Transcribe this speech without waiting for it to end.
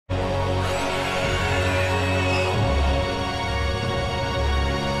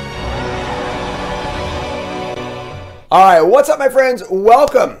All right, what's up, my friends?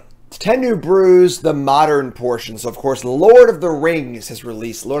 Welcome to 10 New Brews, the modern portion. So, of course, Lord of the Rings has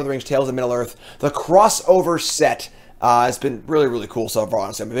released Lord of the Rings Tales of Middle-earth, the crossover set. It's been really, really cool so far,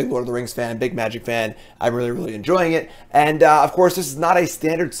 honestly. I'm a big Lord of the Rings fan, big Magic fan. I'm really, really enjoying it. And, of course, this is not a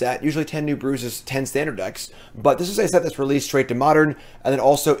standard set. Usually 10 New Brews is 10 standard decks. But this is a set that's released straight to Modern, and then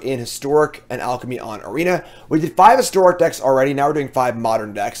also in Historic and Alchemy on Arena. We did 5 Historic decks already. Now we're doing 5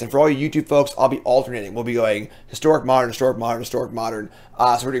 Modern decks. And for all you YouTube folks, I'll be alternating. We'll be going Historic, Modern, Historic, Modern, Historic, Modern.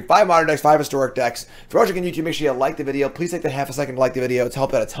 So we're doing 5 Modern decks, 5 Historic decks. If you're watching on YouTube, make sure you like the video. Please take that half a second to like the video. It's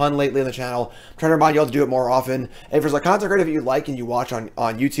helped out a ton lately on the channel. I'm trying to remind you all to do it more often. And if there's a content creator that you like and you watch on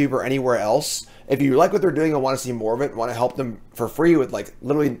YouTube or anywhere else, if you like what they're doing and want to see more of it, want to help them for free with like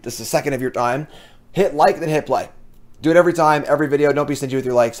literally just a second of your time, hit like, then hit play. Do it every time, every video. Don't be stingy with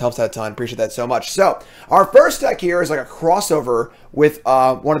your likes. Helps out a ton. Appreciate that so much. So, our first deck here is like a crossover with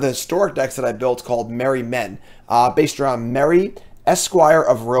one of the historic decks that I built called Merry Men, based around Merry, Esquire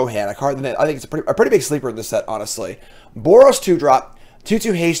of Rohan. A card that I think it's a pretty big sleeper in this set, honestly. Boros 2-drop,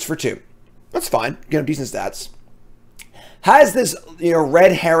 2/2 haste for 2. That's fine. Get him decent stats. Has this,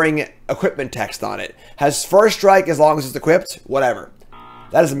 red herring equipment text on it. Has first strike as long as it's equipped. Whatever.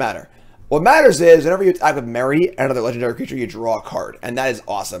 That doesn't matter. What matters is, whenever you attack with Merry, another legendary creature, you draw a card. And that is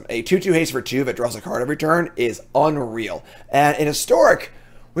awesome. A 2/2 haste for 2 that draws a card every turn is unreal. And in Historic,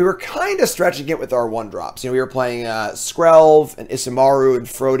 we were kind of stretching it with our 1-drops. We were playing Skrelv and Isamaru and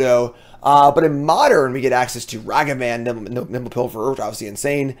Frodo. But in Modern, we get access to Ragavan, Nimble Pilferer, which is obviously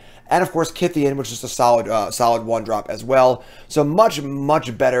insane. And, of course, Kithian, which is a solid 1-drop as well. So much,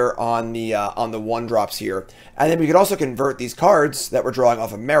 much better on the 1-drops here. And then we could also convert these cards that we're drawing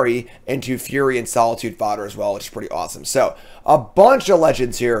off of Merry into Fury and Solitude fodder as well, which is pretty awesome. So, a bunch of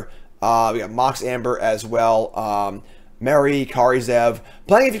legends here. We got Mox Amber as well. Merry, Karizev,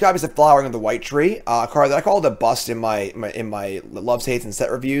 playing a few copies of Flowering of the White Tree, a card that I called a bust in my Loves, Hates, and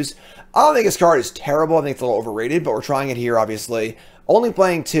Set reviews. I don't think this card is terrible. I think it's a little overrated, but we're trying it here, obviously. Only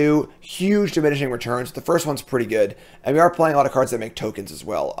playing 2, huge diminishing returns. The first one's pretty good, and we are playing a lot of cards that make tokens as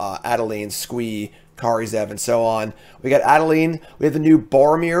well. Adeline, Squee, Karizev, and so on. We got Adeline. We have the new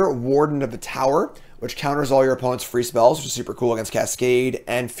Boromir, Warden of the Tower, which counters all your opponent's free spells, which is super cool against Cascade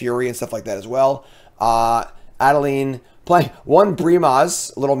and Fury and stuff like that as well. Adeline, playing 1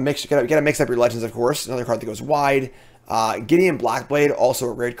 Brimaz, a little mix. You gotta mix up your legends, of course. Another card that goes wide. Gideon Blackblade,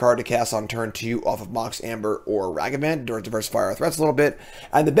 also a great card to cast on turn 2 off of Mox Amber or Ragavan to diversify our threats a little bit.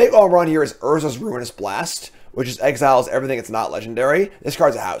 And the big home run here is Urza's Ruinous Blast, which just exiles everything that's not legendary. This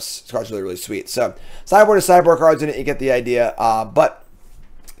card's a house. This card's really, really sweet. So, sideboard is sideboard cards in it. You get the idea. But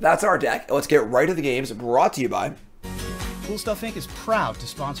that's our deck. Let's get right to the games. Brought to you by Cool Stuff Inc. is proud to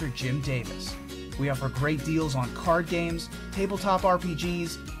sponsor Jim Davis. We offer great deals on card games, tabletop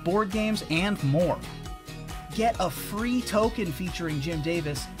RPGs, board games, and more. Get a free token featuring Jim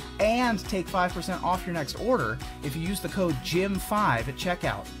Davis and take 5% off your next order if you use the code JIM5 at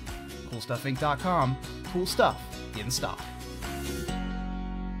checkout. CoolStuffInc.com. Cool stuff in stock.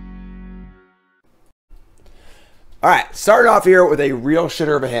 All right, starting off here with a real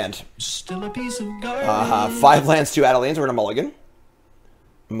shitter of a hand. Still a piece of garbage. 5 lands, 2 Adelines. We're going to mulligan.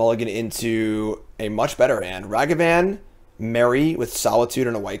 Mulligan into a much better hand. Ragavan, Merry with Solitude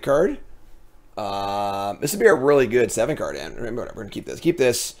and a white card. This would be a really good 7-card hand. Remember, we're going to keep this. Keep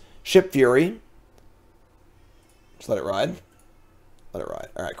this. Ship Fury. Just let it ride. Let it ride.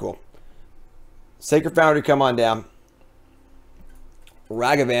 All right, cool. Sacred Foundry, come on down.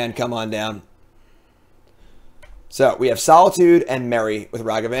 Ragavan, come on down. So, we have Solitude and Merry with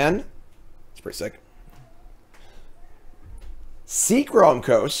Ragavan. It's pretty sick. Seachrome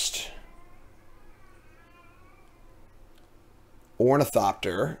Coast.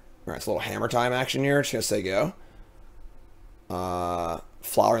 Ornithopter. All right, it's a little hammer time action here. Just going to say go.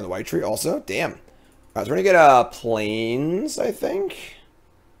 Flower in the White Tree also. Damn. All right, so we're going to get Plains, I think.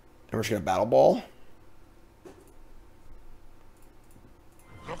 And we're just going to Battle Ball.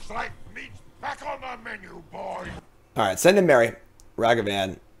 Looks like meat's back on the menu, boy. All right, send in Merry.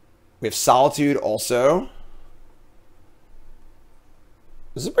 Ragavan. We have Solitude also.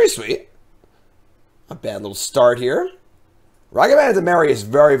 This is pretty sweet. A bad little start here. Ragavan into Merry is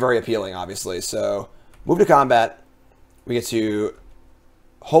very, very appealing, obviously. So, move to combat. We get to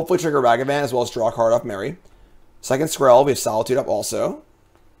hopefully trigger Ragavan as well as draw a card off Merry. Second Skrell, we have Solitude up also.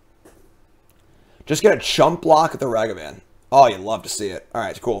 Just get a chump block at the Ragavan. Oh, you'd love to see it. All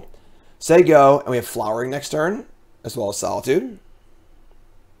right, cool. Say go, and we have Flowering next turn, as well as Solitude.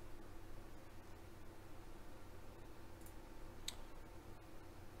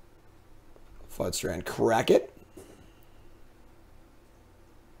 Floodstrand, crack it.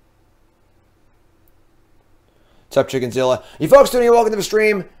 What's up, Chickenzilla? You folks doing here, welcome to the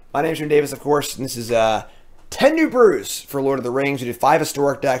stream. My name's Jim Davis, of course, and this is 10 New Brews for Lord of the Rings. We do 5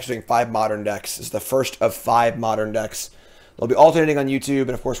 historic decks, we're doing 5 modern decks. This is the first of 5 modern decks. They'll be alternating on YouTube, and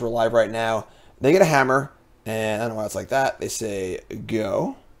of course we're live right now. They get a hammer, and I don't know why it's like that. They say,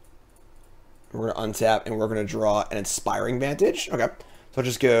 go. We're going to untap, and we're going to draw an Inspiring Vantage. Okay, so I'll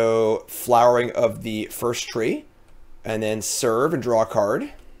just go Flowering of the First Tree, and then serve and draw a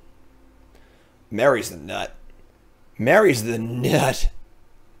card. Mary's the nut. Mary's the nut.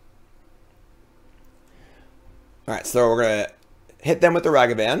 Alright, so we're going to hit them with the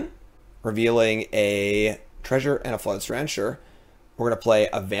Ragavan, revealing a treasure and a Flood Strand, sure. We're going to play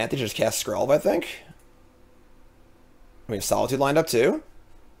a Vantage, just cast Skrelv, I think. We have Solitude lined up too.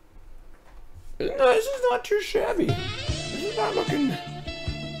 No, this is not too shabby. This is not looking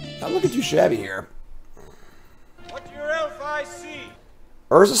too shabby here. What's your FIC?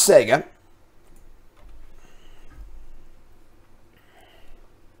 Urza Sega.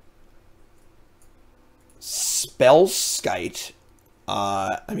 Spellskite.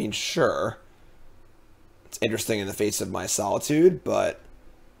 I mean, sure. It's interesting in the face of my Solitude, but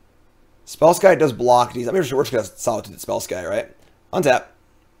Spellskite does block these. I mean, we're just going to Solitude to Spellskite, right? Untap.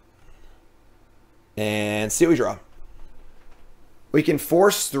 And see what we draw. We can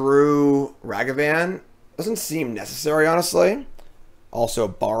force through Ragavan. Doesn't seem necessary, honestly. Also,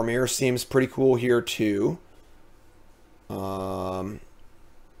 Boromir seems pretty cool here, too.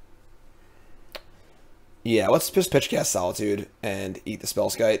 Yeah, let's just pitch cast Solitude and eat the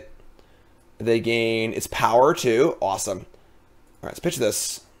Spellskite. They gain its power too. Awesome. Alright, let's pitch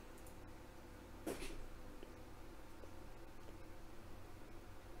this.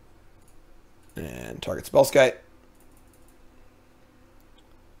 And target Spellskite.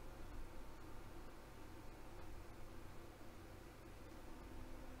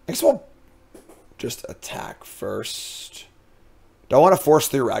 I guess we'll just attack first. Don't want to force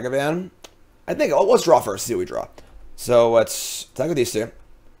through Ragavan. I think, oh, let's draw first, see what we draw. So let's attack with these two.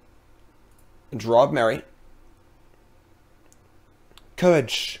 Draw of Mary.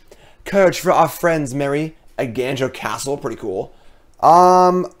 Courage. Courage for our friends, Mary. A Ganjo Castle, pretty cool.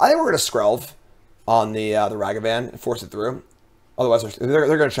 I think we're going to Skrelv on the Ragavan and force it through. Otherwise,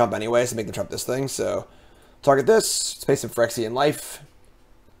 they're going to chump anyway, so make them chump this thing. So target this, space some Phyrexian Life.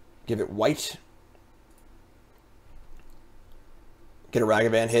 Give it white. Get a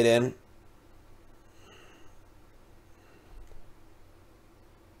Ragavan hit in.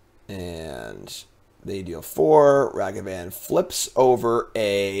 And they deal 4. Ragavan flips over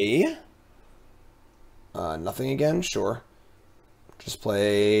a nothing again. Sure. Just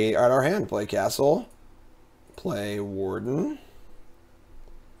play out our hand. Play Castle. Play Warden.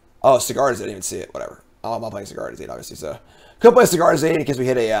 Oh, Cigar Disease. I didn't even see it. Whatever. Oh, I'm not playing Cigar Disease, obviously. So could play Cigar Disease in case we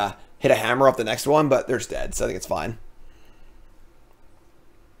hit a hammer off the next one, but they're just dead, so I think it's fine.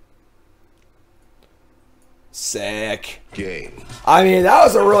 Sick. Game. I mean, that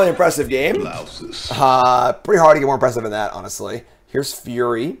was a really impressive game. Blouses. Pretty hard to get more impressive than that, honestly. Here's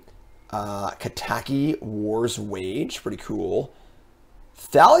Fury. Kataki War's Wage. Pretty cool.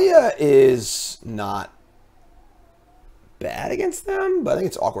 Thalia is not bad against them, but I think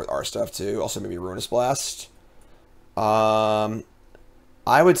it's awkward with our stuff, too. Also, maybe Ruinous Blast. I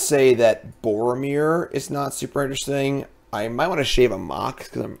would say that Boromir is not super interesting. I might want to shave a Mock,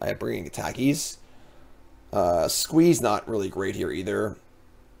 because I'm bringing Katakis. Squeeze not really great here either.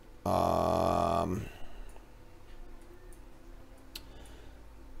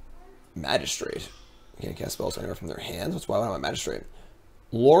 Magistrate. Can't cast spells anywhere from their hands. That's why I want a Magistrate.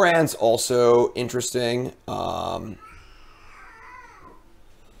 Loran's also interesting. Probably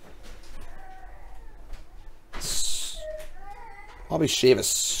shave a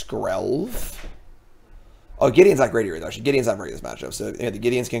Skrelv. Oh, Gideon's not great here though. Actually, Gideon's not very good in this matchup. So yeah, the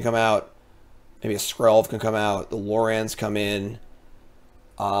Gideons can come out. Maybe a Skrelv can come out. The Lorans come in.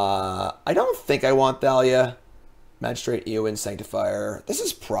 I don't think I want Thalia. Magistrate, Eowyn, Sanctifier. This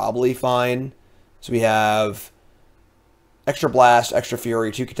is probably fine. So we have extra Blast, extra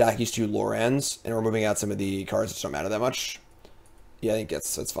Fury, 2 Katakis, 2 Lorans, and we're moving out some of the cards that don't matter that much. Yeah, I think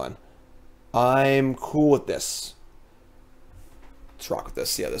that's fine. I'm cool with this. Let's rock with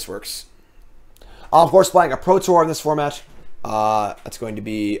this. See how this works. Of course, playing a Pro Tour in this format. That's going to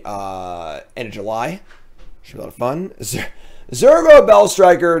be end of July. Should be a lot of fun. Zergo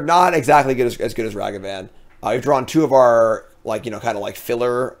Bellstriker, not exactly good as good as Ragavan. We've drawn 2 of our kind of like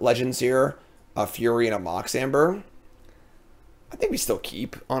filler legends here, a Fury and a Mox Amber. I think we still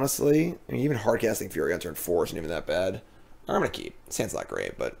keep, honestly. I mean, even hardcasting Fury on turn 4 isn't even that bad. I'm gonna keep. Sand's not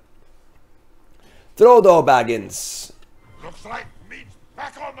great, but Frodo Baggins. Looks like meat's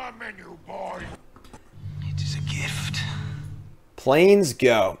back on the menu, boy. Need to is a gift. Planes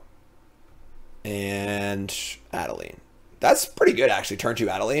go. And Adeline. That's pretty good, actually. Turn 2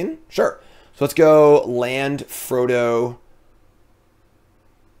 Adeline. Sure. So let's go land Frodo.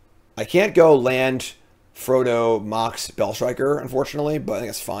 I can't go land Frodo, Mox, Bellstriker, unfortunately, but I think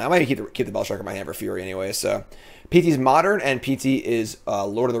it's fine. I might keep the Bellstriker in my hand for Fury anyway. So PT's Modern, and PT is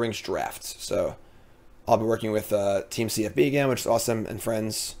Lord of the Rings Drafts. So I'll be working with Team CFB again, which is awesome, and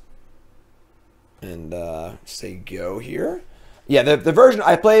friends. And say go here. Yeah, the version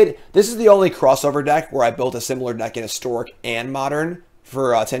I played, this is the only crossover deck where I built a similar deck in Historic and Modern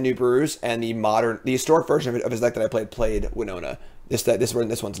for 10 New Brews, and the Historic version of his deck that I played Winona. This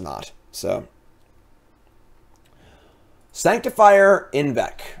one's not. So Sanctifier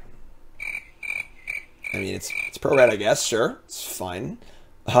Invec. I mean, it's pro red, I guess. Sure, it's fine.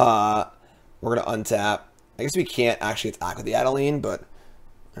 We're gonna untap. I guess we can't actually attack with the Adeline, but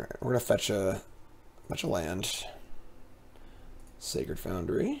all right, we're gonna fetch a land. Sacred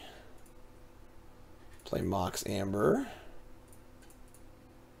Foundry. Play Mox Amber.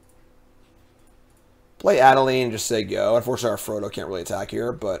 Play Adeline and just say go. Unfortunately, our Frodo can't really attack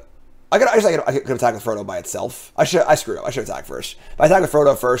here, but I could attack with Frodo by itself. I screwed up. I should attack first. If I attack with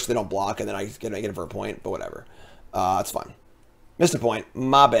Frodo first, they don't block, and then I get him for a point, but whatever. It's fine. Missed a point.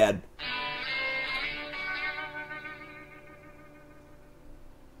 My bad.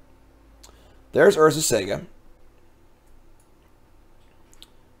 There's Urza Sega.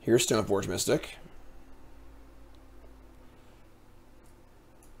 Here's Stoneforge Mystic.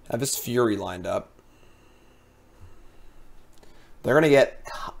 Have this Fury lined up. They're going to get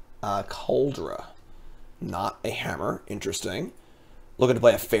Cauldra, not a hammer. Interesting. Looking to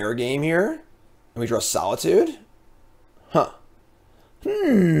play a fair game here. And we draw Solitude. Huh.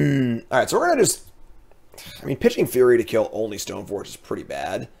 Alright, so we're going to just... I mean, pitching Fury to kill only Stoneforge is pretty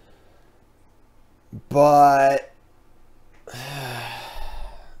bad. But...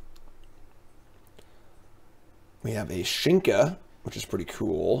 we have a Shinka, which is pretty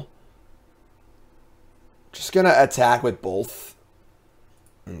cool. Just going to attack with both.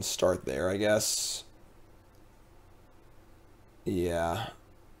 And start there, I guess. Yeah.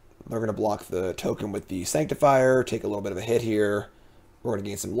 They're going to block the token with the Sanctifier. Take a little bit of a hit here. We're going to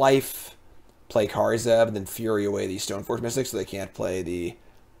gain some life. Play Karizeb, and then Fury away the Stoneforge Mystic so they can't play the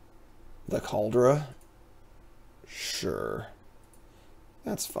Cauldra. Sure.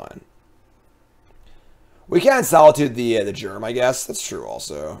 That's fine. We can Solitude the Germ, I guess. That's true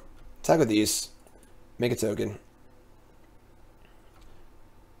also. Attack with these. Make a token.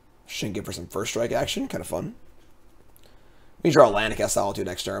 Shinka for some first strike action. Kind of fun. We can draw a land to cast Solitude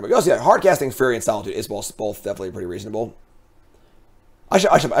next turn. But we also, yeah, hard casting Fury and Solitude is both definitely pretty reasonable. I'm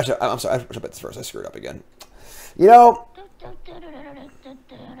sorry, I should bet this first. I screwed up again. You know.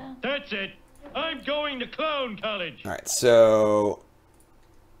 That's it. I'm going to clown college. Alright, so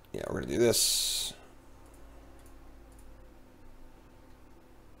yeah, we're gonna do this.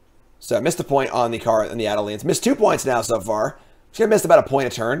 So I missed a point on the card and the Adelines. Missed 2 points now so far. Just gonna miss about a point a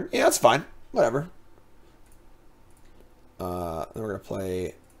turn. Yeah, that's fine. Whatever. Then we're gonna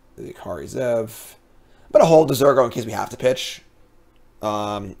play the Karizeb. I'm gonna hold the Zergo in case we have to pitch.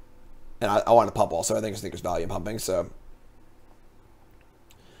 And I want to pump also. I think there's value in pumping. So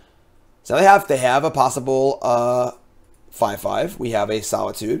they have a possible 5/5. We have a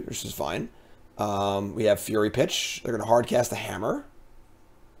Solitude, which is fine. We have Fury Pitch. They're gonna hard cast a Hammer.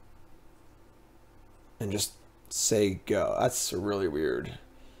 And just say go. That's really weird.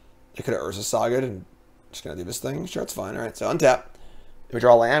 They could have Urza Saga'd and just gonna do this thing. Sure, it's fine. Alright, so untap. If we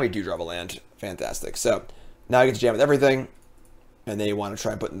draw a land, we do draw a land. Fantastic. So now we get to jam with everything. And they want to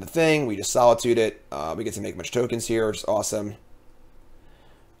try and put in the thing. We just Solitude it. We get to make much tokens here, which is awesome.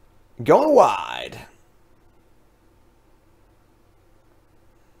 Going wide.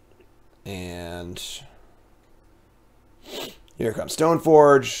 And here comes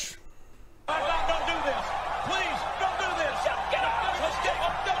Stoneforge. Don't do this. Please, don't do this. Get up. Let's get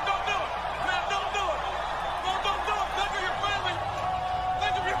up. Don't do it. Man, don't do it. Don't do it. Think of your family.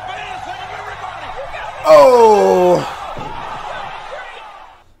 Think of your fans. Think of everybody. Oh!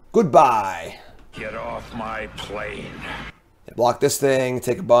 Goodbye. Get off my plane. Block this thing,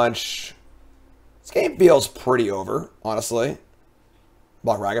 take a bunch. This game feels pretty over, honestly.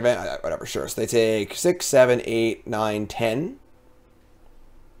 Block Ragavan, whatever, sure. So they take 6, 7, 8, 9, 10.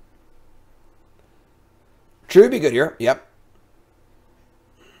 True would be good here, yep.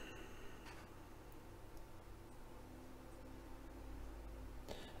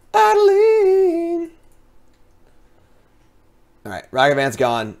 Adeline! Alright, Ragavan's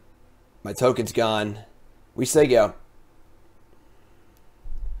gone. My token's gone. We say go.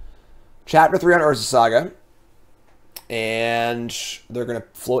 Chapter 3 on Urza Saga. and they're going to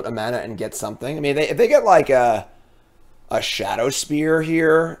float a mana and get something. I mean, if they get like a Shadow Spear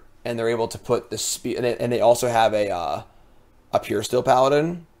here, and they're able to put the spear, and they also have a Pure Steel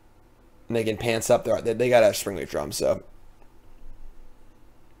Paladin, and they can pants up there. They got a Springleaf Drum, so.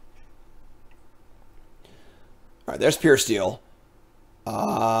 All right, there's Pure Steel.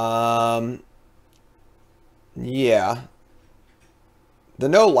 Yeah. The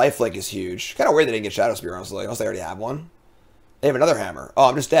no lifelink is huge. Kind of weird they didn't get Shadow Spear, honestly. Unless they already have one. They have another hammer. Oh,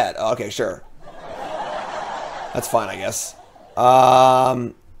 I'm just dead. Oh, okay, sure. That's fine, I guess.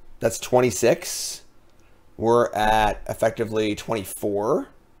 That's 26. We're at effectively 24.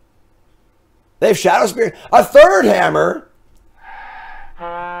 They have Shadow Spear. A third hammer.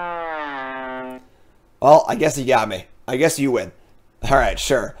 Well, I guess you got me. I guess you win. All right,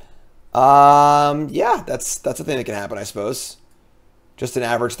 sure. Yeah, that's a thing that can happen, I suppose. Just an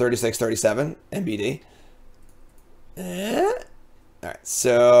average 36-37 NBD. All right,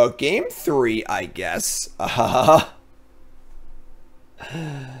 so game 3, I guess.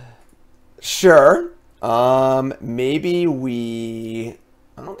 Sure. Maybe we...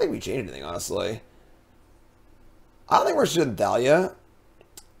 I don't think we changed anything, honestly. I don't think we're just doing Thalia.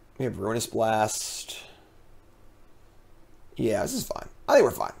 We have Ruinous Blast. Yeah, this is fine. I think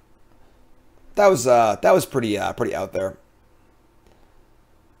we're fine. That was pretty out there.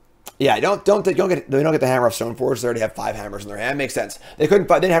 Yeah, they don't get the Hammer of Stoneforge. They already have 5 hammers in their hand. Makes sense. They didn't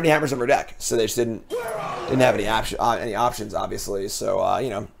have any hammers in their deck, so they just didn't have any options, obviously. So you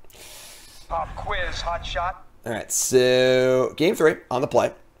know. Pop quiz, hot shot. All right, so game 3 on the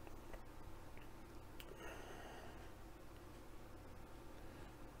play.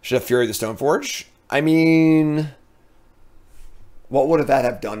 Should have Fury the Stoneforge. I mean, what would that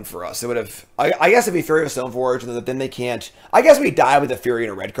have done for us? It would have, I guess, it'd be Fury of Stoneforge, and then they can't. I guess we die with a Fury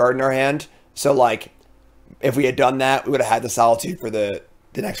and a red card in our hand. So like, if we had done that, we would have had the Solitude for the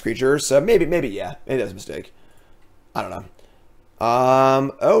next creature. So maybe yeah, maybe that was a mistake. I don't know.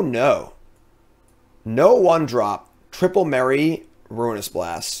 Oh no, no 1-drop, triple Mary, Ruinous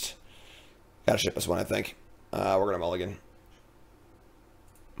Blast. Gotta ship this one, I think. We're gonna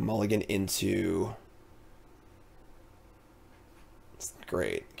mulligan into.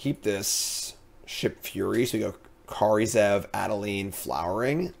 Great. Keep this. Ship Fury. So we go Karizev, Adeline,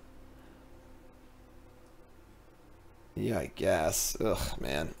 Flowering. Yeah, I guess. Ugh,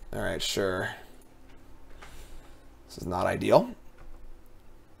 man. All right, sure. This is not ideal.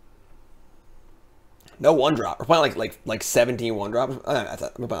 No 1-drop. We're playing like 17 1-drops. Not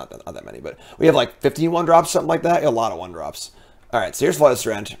that many, but we have like 15 1-drops, something like that. A lot of 1-drops. All right, so here's Flood of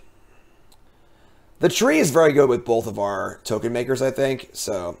Strand. The tree is very good with both of our token makers, I think.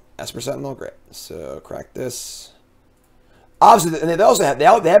 So Esper Sentinel, great. So crack this. Obviously, and they also have they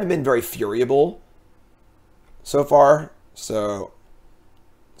haven't been very furiable so far. So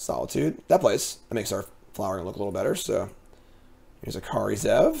Solitude, that plays. That makes our flowering look a little better. So here's a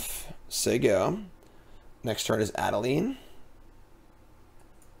Karizev. Say go. Next turn is Adeline.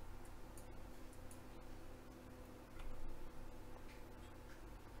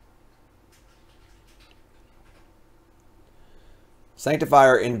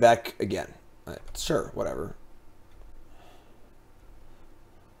 Sanctifier in Beck again. Sure, whatever.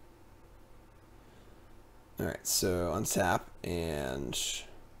 Alright, so untap and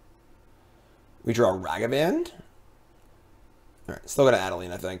we draw Ragavan. Alright, still got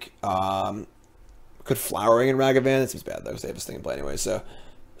Adeline, I think. Could Flowering in Ragavan. That seems bad though, because they have this thing in play anyway. So,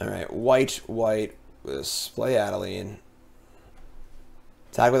 alright, white, display Adeline.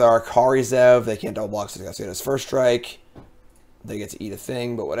 Attack with our Karizev. They can't double block, so they got to get his first strike. They get to eat a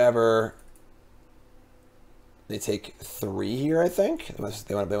thing, but whatever. They take 3 here, I think.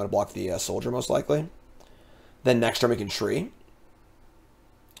 They want to block the soldier, most likely. Then next turn we can tree.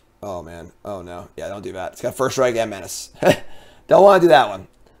 Oh, man. Oh, no. Yeah, don't do that. It's got first strike and menace. Don't want to do that one.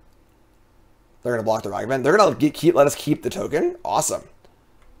 They're going to block the Ragavan. They're going to let us keep the token. Awesome.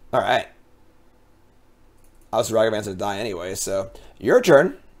 All right. Obviously, Ragavan's going to die anyway, so your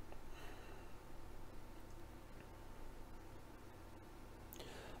turn.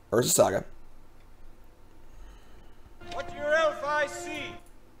 Urza Saga. What's your FIC?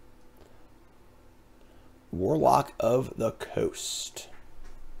 Warlock of the Coast.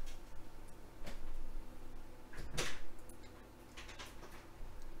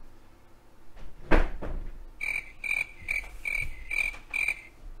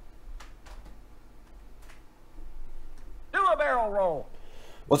 Do a barrel roll.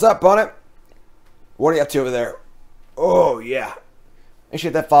 What's up, Bonnet? What are you up to over there? Oh, yeah. Make sure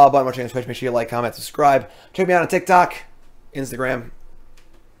you hit that follow button. Watching on Twitch. Make sure you like, comment, subscribe. Check me out on TikTok, Instagram,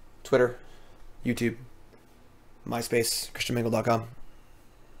 Twitter, YouTube. MySpace, ChristianMingle.com.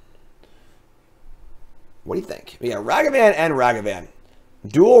 What do you think? We got Ragavan and Ragavan.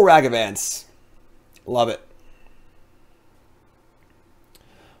 Dual Ragavans. Love it.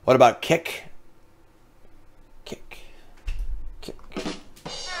 What about Kick? Kick.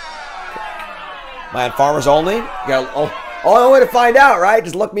 Man, farmers only? You got only way to find out, right?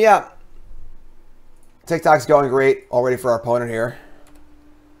 Just look me up. TikTok's going great. All ready for our opponent here.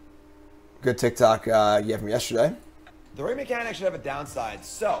 Good TikTok you had from yesterday. The ring mechanic should have a downside.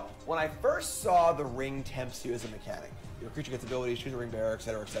 So, when I first saw the ring tempts you as a mechanic, your creature gets abilities, choose a ring bearer,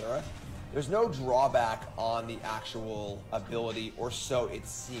 etc., etc. There's no drawback on the actual ability, or so it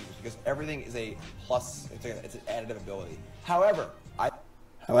seems, because everything is a plus. It's an additive ability. However,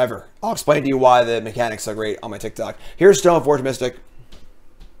 I'll explain to you why the mechanic's so great on my TikTok. Here's Stoneforge Mystic.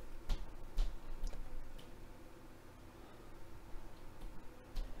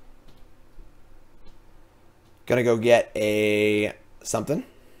 Gonna go get a something.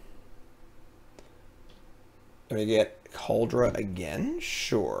 Gonna get Cauldra again,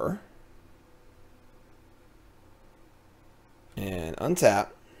 sure. And untap.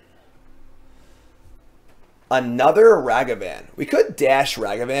 Another Ragavan. We could dash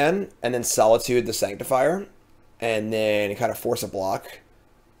Ragavan and then Solitude the Sanctifier and then kind of force a block.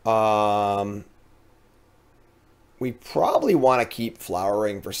 We probably want to keep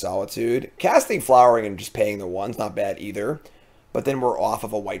Flowering for Solitude. Casting Flowering and just paying the 1's not bad either. But then we're off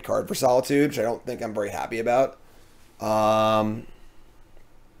of a white card for Solitude, which I don't think I'm very happy about.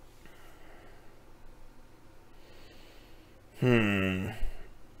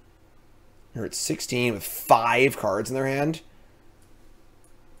 They're at 16 with 5 cards in their hand.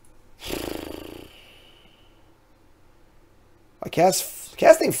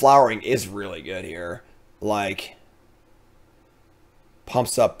 Casting Flowering is really good here. Like,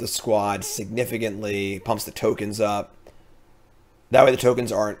 pumps up the squad significantly, pumps the tokens up. That way the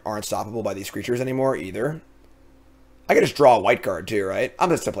tokens aren't stoppable by these creatures anymore either. I can just draw a white card too, right? I'm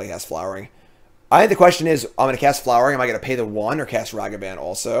just going to play Cast Flowering. I think the question is, I'm going to cast Flowering. Am I going to pay the 1 or cast Ragavan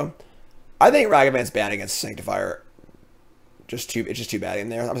also? I think Ragavan's bad against Sanctifier. It's just too bad in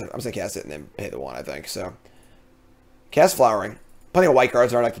there. I'm just going to cast it and then pay the 1, I think. So, cast Flowering. Plenty of white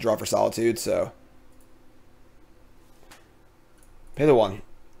cards are like to draw for Solitude, so pay the 1.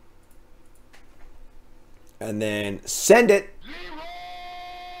 And then send it.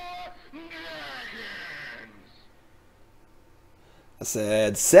 I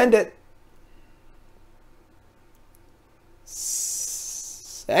said send it.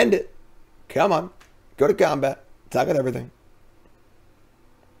 Send it. Come on. Go to combat. Attack at everything.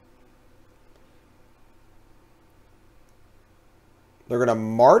 They're going to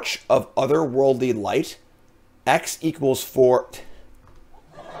March of Otherworldly Light. X equals 4.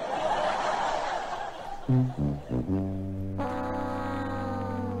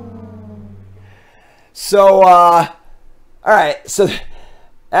 So, alright. So,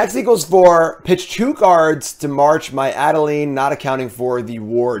 X equals 4. Pitch 2 cards to march my Adeline, not accounting for the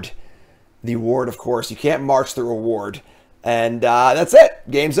ward. The ward, of course. You can't march through a ward. And that's it.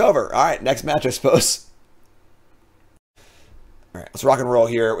 Game's over. Alright, next match, I suppose. Alright, let's rock and roll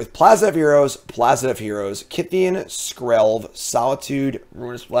here with Plaza of Heroes, Kithian, Skrelv, Solitude,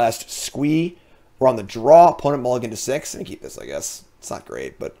 Ruinous Blast, Squee. We're on the draw. Opponent mulligan to 6. And keep this, I guess. It's not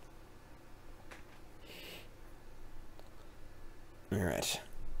great, but alright.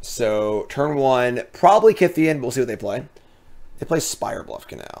 So, turn 1, probably Kithian. We'll see what they play. They play Spire Bluff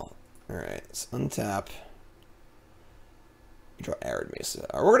Canal. Alright, let's untap. Draw Arid Mesa.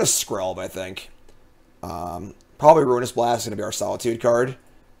 We're going to Skrelv, I think. Probably Ruinous Blast is going to be our Solitude card.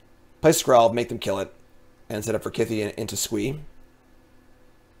 Play Skrelv, make them kill it. And set up for Kithian into Squee.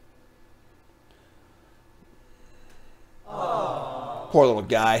 Aww. Poor little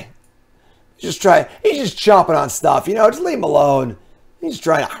guy. He's just chomping on stuff, you know, just leave him alone. He's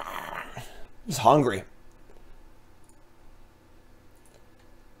trying to, he's hungry.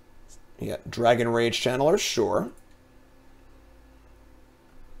 You got Dragon Rage Channeler, sure.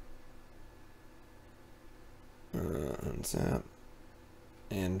 Untap.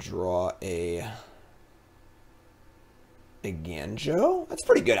 And draw a Ganjo? That's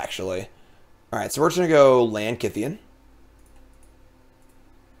pretty good, actually. Alright, so we're just going to go land Kithian.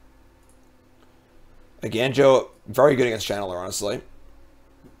 A Ganjo, very good against Channeler, honestly.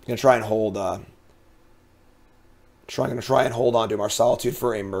 Gonna try and hold gonna try and hold on to our Solitude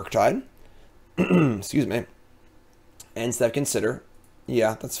for a Murktide. Excuse me. And step consider.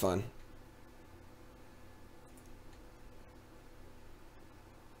 Yeah, that's fun.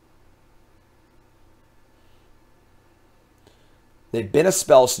 They've been a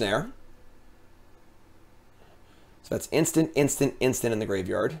Spell Snare. that's instant, instant, instant in the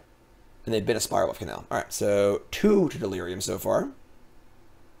graveyard. And they've been a Spiral of Canal. All right, so 2 to Delirium so far.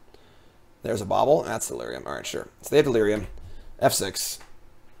 There's a Bobble. That's Delirium. All right, sure. So they have Delirium. F6.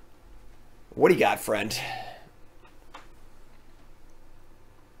 What do you got, friend?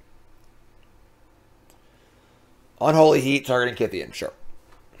 Unholy Heat, targeting Kithian. Sure.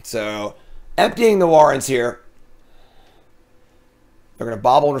 So, emptying the Warrens here. They're going to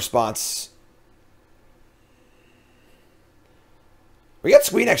Bobble in response. We got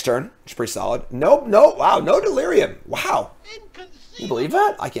Squee next turn, which is pretty solid. Nope, no, wow, no Delirium. Wow. Can you believe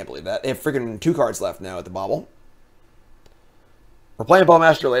that? I can't believe that. They have freaking 2 cards left now at the Bobble. We're playing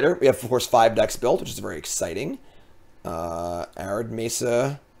Bowmaster later. We have, of course, 5 decks built, which is very exciting. Arid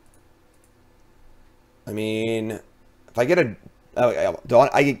Mesa. I mean, if I get a...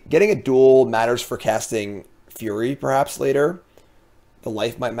 getting a duel matters for casting Fury, perhaps, later. The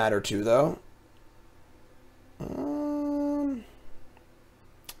life might matter, too, though.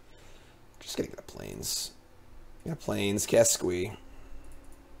 Just gonna get a Plains. Get a Plains, cast Squee.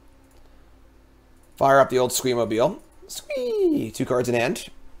 Fire up the old Squee-mobile. Squee! 2 cards in hand.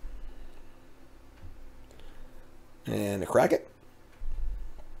 And a Kraken.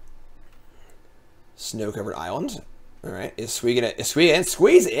 Snow-covered island. Alright, is Squee in?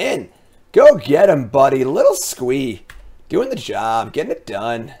 Squee's in! Go get him, buddy. Little Squee. Doing the job. Getting it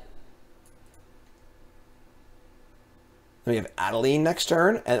done. Then we have Adeline next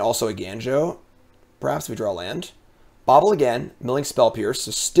turn, and also a Ganjo. Perhaps we draw land. Bobble again, Milling Spell Pierce,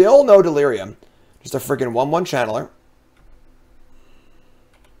 so still no Delirium. Just a freaking 1/1 Channeler.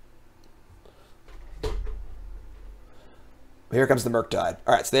 Here comes the Murktide.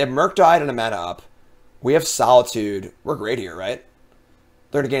 Alright, so they have Murktide and a mana up. We have Solitude. We're great here, right?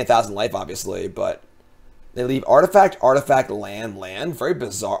 They're going to gain 1,000 life, obviously, but they leave Artifact, Artifact, Land, Land. Very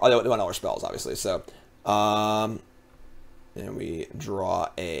bizarre. Oh, they want all our spells, obviously, so... and we draw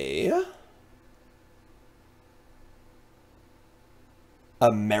a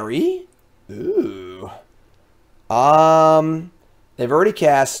Mary. Ooh. They've already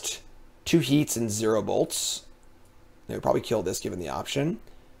cast 2 Heats and 0 Bolts. They would probably kill this given the option.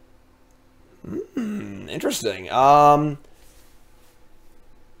 Interesting.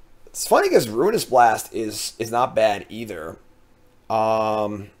 It's funny because Ruinous Blast is not bad either.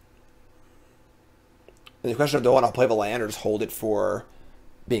 And the question of do I want to play the land or just hold it for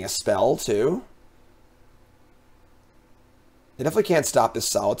being a spell too? They definitely can't stop this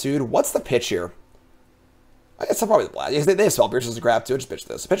Solitude. What's the pitch here? I guess probably the blast. They have Spell Pierces to grab too. Just pitch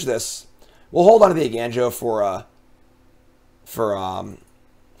this. Pitch this. We'll hold on to the Aganjo for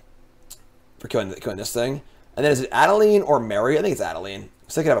killing this thing. And then is it Adeline or Mary? I think it's Adeline.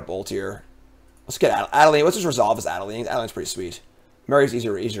 So they could have a Bolt here. Let's get Adeline. Let's just resolve as Adeline. Adeline's pretty sweet. Mary's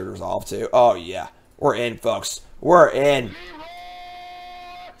easier to resolve too. Oh yeah. We're in, folks. We're in.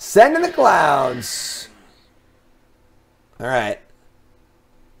 Send in the clowns. All right.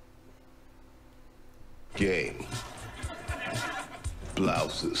 Game.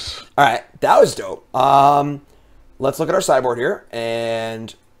 Blouses. All right. That was dope. Let's look at our sideboard here.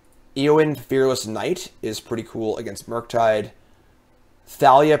 And Eowyn Fearless Knight is pretty cool against Murktide.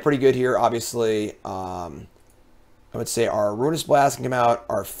 Thalia pretty good here, obviously. I would say our Ruinous Blast can come out.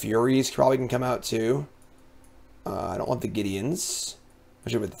 Our Furies probably can come out too. I don't want the Gideons,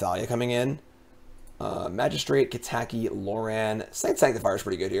 especially with Thalia coming in. Magistrate, Kataki, Loran. Sanctifier is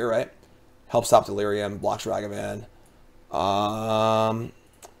pretty good here, right? Helps stop Delirium, blocks Ragavan.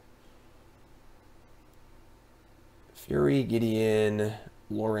 Fury, Gideon,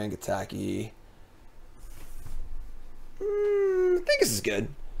 Loran, Kataki. I think this is good.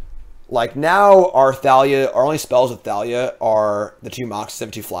 Like, now our Thalia, our only spells with Thalia are the 2 Mox,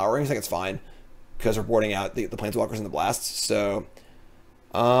 7/2 Flowerings. I think it's fine. Because we're boarding out the Planeswalkers and the Blasts. So,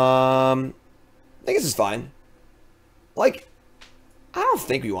 I think this is fine. Like, I don't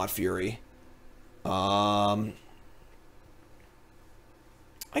think we want Fury. I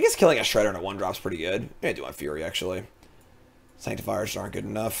guess killing a Shredder and a 1-drop's pretty good. I do want Fury, actually. Sanctifiers aren't good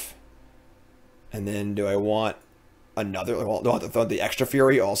enough. And then, do I want another? Well, do I want the extra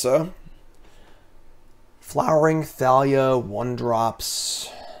Fury also? Flowering, Thalia, 1-drops.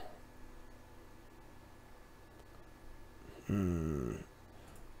 We're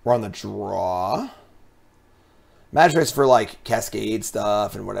on the draw. Magistrate's for, like, Cascade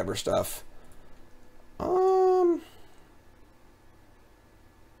stuff and whatever stuff. I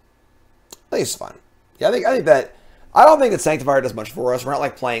think it's fun. Yeah, I think that... I don't think that Sanctifier does much for us. We're not,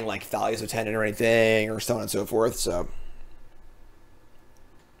 like, playing, like, Thalia's Lieutenant or anything, or so on and so forth, so...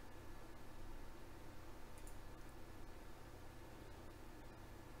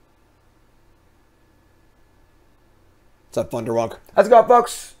 What's up, Thunderwunk? Let's go,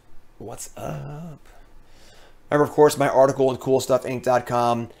 folks. What's up? Remember, of course, my article on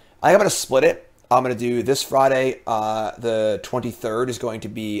CoolStuffInc.com. I think I'm going to split it. I'm going to do this Friday, the 23rd, is going to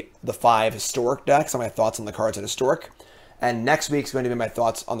be the 5 historic decks, and my thoughts on the cards in historic. And next week is going to be my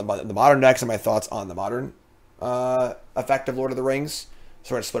thoughts on the modern decks and my thoughts on the modern effective Lord of the Rings.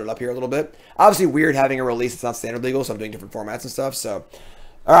 So we're going to split it up here a little bit. Obviously, weird having a release that's not standard legal, so I'm doing different formats and stuff. So,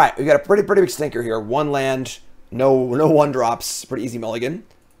 all right, we got a pretty big stinker here. 1 land, no 1-drops, pretty easy mulligan.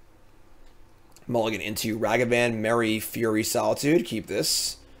 Mulligan into Ragavan, Merry, Fury, Solitude. Keep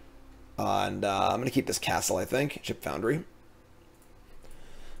this. And I'm going to keep this castle, I think. Chip Foundry.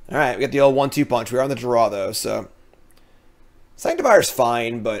 All right, we got the old 1-2 punch. We are on the draw, though, so... Sanctifier's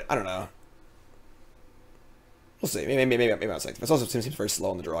fine, but I don't know. We'll see. Maybe not Sanctifier. It also seems very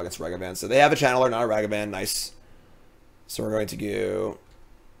slow on the draw against Ragavan. So they have a Channeler, not a Ragavan. Nice. So we're going to go...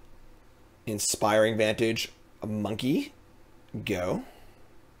 Inspiring Vantage, a Monkey. Go.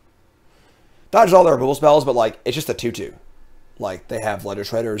 Dodges all their removal spells, but, like, it's just a 2-2. Like, they have Ledger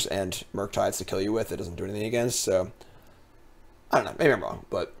Shredders and Murktides to kill you with. It doesn't do anything against, so... I don't know. Maybe I'm wrong,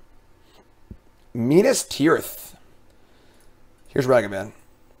 but... Minas Tirith. Here's Ragavan.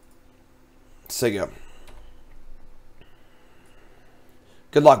 Sigo.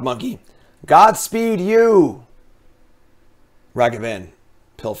 Good luck, Monkey. Godspeed you! Ragavan.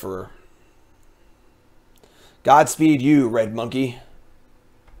 Pilferer. Godspeed you, Red Monkey.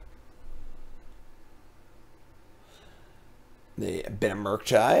 The bit of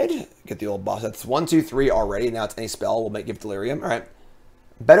Murktide. Get the old boss. That's 1, 2, 3 already. Now it's any spell. We'll give Delirium. All right.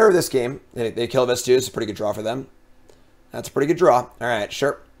 Better this game. They kill this too. It's a pretty good draw for them. That's a pretty good draw. All right,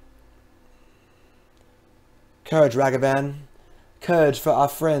 sure. Courage, Ragavan. Courage for our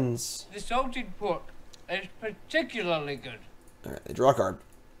friends. The salted pork is particularly good. All right, they draw a card.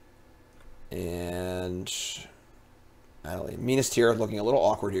 And... Minas Tirith looking a little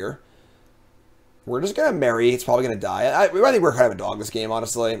awkward here. We're just going to marry. It's probably going to die. I think we're kind of a dog this game,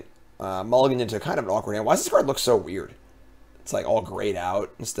 honestly. Mulligan into kind of an awkward hand. Why does this card look so weird? It's like all grayed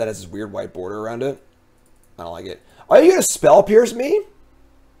out. Instead, it has this weird white border around it. I don't like it. Are you going to spell pierce me?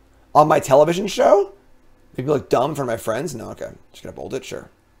 On my television show? Maybe look dumb for my friends? No, okay. Just going to bold it?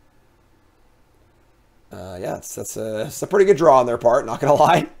 Sure. Yeah, that's a pretty good draw on their part, not going to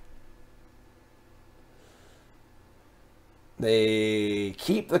lie. They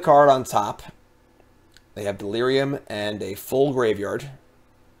keep the card on top. They have Delirium and a full graveyard.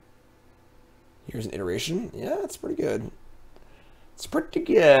 Here's an iteration. Yeah, that's pretty good. It's pretty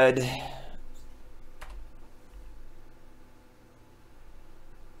good.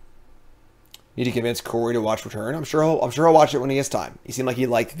 Need to convince Corey to watch Return. I'm sure he'll watch it when he has time. He seemed like he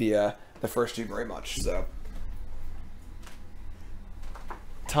liked the first 2 very much. So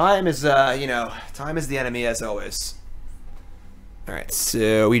time is time is the enemy as always. All right,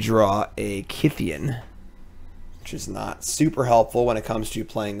 so we draw a Kithian, which is not super helpful when it comes to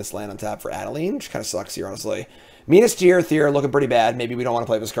playing this land on tap for Adeline, which kind of sucks here, honestly. Minas Tirith here, looking pretty bad. Maybe we don't want to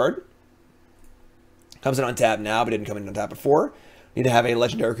play this card. Comes in on tap now, but didn't come in on tap before. Need to have a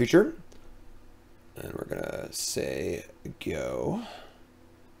legendary creature. And we're going to say go.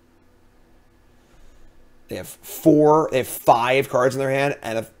 They have 5 cards in their hand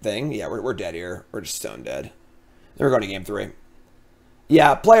and a thing. Yeah, we're dead here. We're just stone dead. Then we're going to game 3.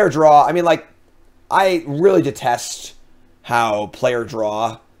 Yeah, player draw. I mean, like, I really detest how player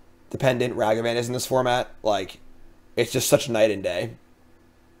draw dependent Ragavan is in this format. Like, it's just such night and day.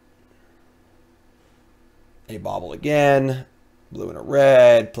 A bobble again. Blue and a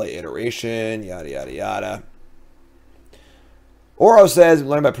red. Play iteration. Yada, yada, yada. Oro says,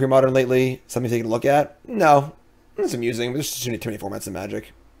 learned about pre-modern lately. Something to take a look at? No. It's amusing. There's just too many formats in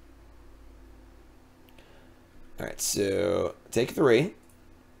Magic. Alright, so take 3.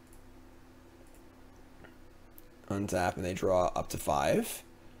 Untap, and they draw up to 5.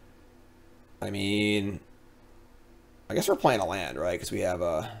 I mean, I guess we're playing a land, right? Because we have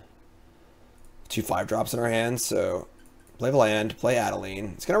 2 5-drops in our hands. So play the land, play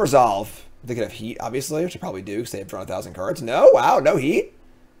Adeline. It's going to resolve. They could have heat, obviously, which they probably do because they have drawn 1,000 cards. No, wow, no heat.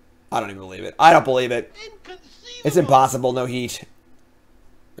 I don't even believe it. I don't believe it. It's impossible, no heat.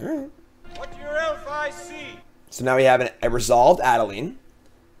 All right. What's your FIC? So now we have a resolved Adeline.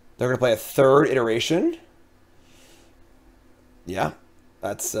 They're going to play a 3rd iteration. Yeah,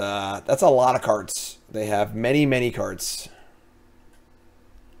 that's a lot of cards. They have many, many cards.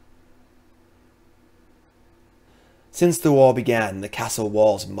 Since the war began, the castle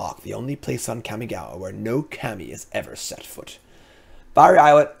walls mark the only place on Kamigawa where no Kami has ever set foot. Fiery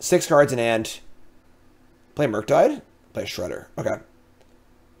Islet, 6 cards in hand. Play Murktide? Play Shredder. Okay.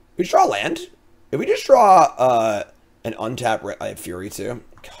 We just draw land. If we just draw An untapped red. I have Fury too.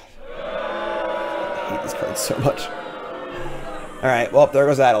 God. I hate these cards so much. Alright, well, there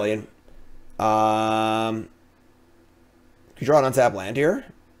goes Adeline. Can you draw an untapped land here?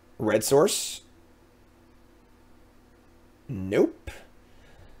 Red source? Nope.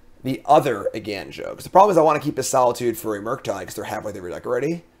 The other again, Joe. Because the problem is I want to keep this Solitude for a Murktide because they're halfway through their deck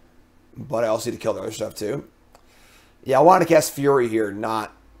already. But I also need to kill the other stuff too. Yeah, I wanted to cast Fury here,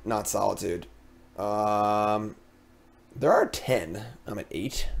 not Solitude. There are 10. I'm at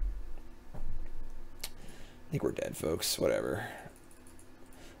 8. I think we're dead, folks. Whatever.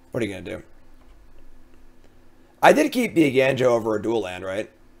 What are you going to do? I did keep the Aganjo over a dual land, right?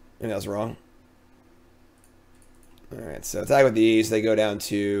 I think that was wrong. Alright, so attack with these. They go down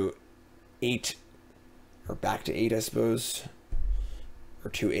to 8. Or back to 8, I suppose.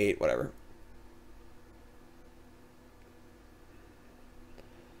 Or 2-8, whatever.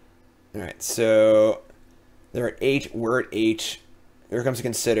 Alright, so they're at 8. We're at 8. Here comes to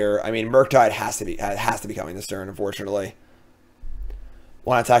consider. I mean, Murktide has to be coming this turn, unfortunately.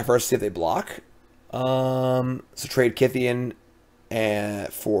 Want to attack first, see if they block. So trade Kithian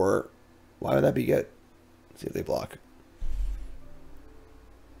and for why would that be good? See if they block.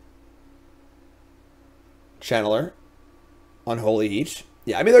 Channeler, Unholy Heat.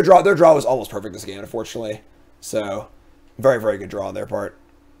 Yeah, I mean their draw was almost perfect this game, unfortunately. So very, very good draw on their part.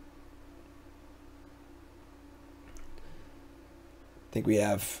 I think we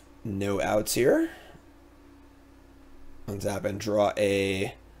have no outs here. Untap and draw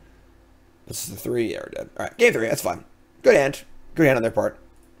a. This is the 3. Yeah, we're dead. All right, game 3. That's fine. Good hand. Good hand on their part.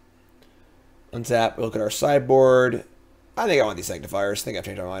 Untap. We look at our sideboard. I think I want these Sanctifiers. I think I've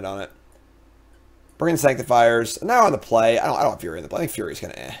changed my mind on it. Bring in Sanctifiers. Now on the play. I don't want Fury in the play. I think Fury's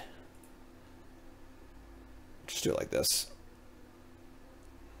kind of eh. Just do it like this.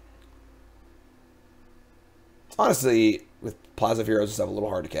 Honestly, with Plaza of Heroes and stuff, a little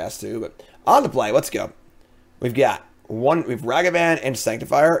hard to cast too. But on the play, let's go. We've got one. We've Ragavan and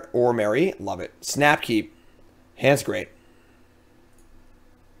Sanctifier or Mary. Love it. Snap keep. Hand's great.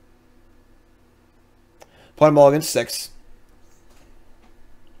 Play mulligan 6.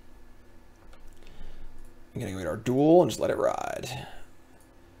 I'm gonna go to our duel and just let it ride.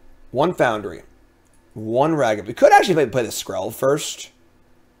 1 Foundry. 1 Ragavan. We could actually play the Skrell first.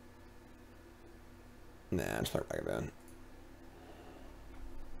 Nah, just play Ragavan.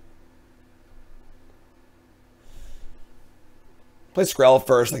 Play Skrell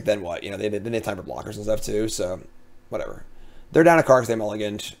first, like then what? You know, they have time for blockers and stuff too, so whatever. They're down a card because they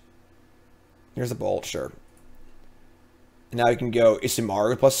mulliganed. Here's a Bolt, sure. And now you can go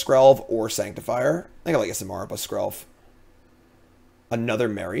Isamaru plus Skrelv or Sanctifier. I think I like Isamaru plus Skrelv. Another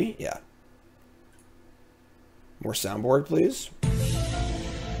Mary, yeah. More soundboard, please.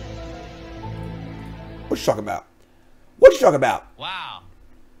 What you talking about? What you talking about? Wow.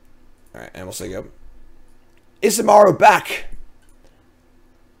 All right, and we'll say go. Isamaru back.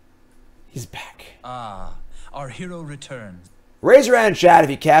 He's back. Ah, our hero returns. Raise your hand in chat if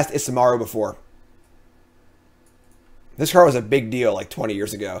you cast Isamaru before. This card was a big deal like 20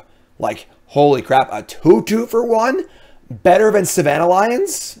 years ago. Like, holy crap, a 2/2 for 1? Better than Savannah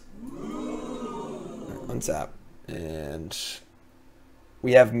Lions? Untap. And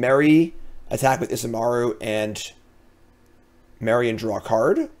we have Mary attack with Isamaru and Mary and draw a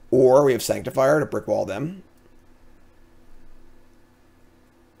card. Or we have Sanctifier to brick wall them.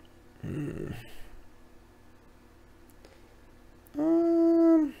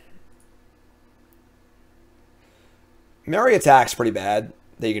 Mary attack's pretty bad.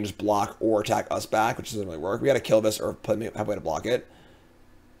 That you can just block or attack us back, which doesn't really work. We gotta kill this or have a way to block it.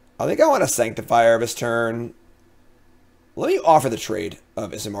 I think I want a Sanctifier of his turn. Let me offer the trade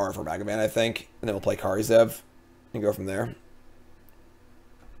of Isamaru for Ragavan, I think. And then we'll play Karizev and go from there.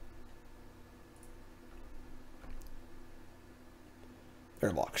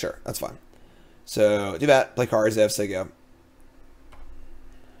 They're gonna block, sure, that's fine. So do that, play Karizev, say go.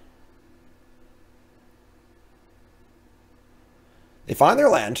 They find their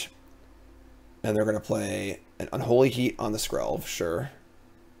land, and they're going to play an Unholy Heat on the Skrelv, sure.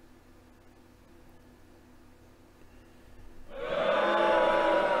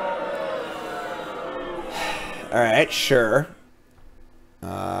 Alright, sure.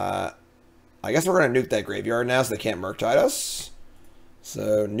 I guess we're going to nuke that graveyard now so they can't Murktide us.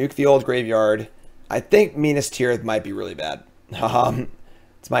 So, nuke the old graveyard. I think Minas Tirith might be really bad.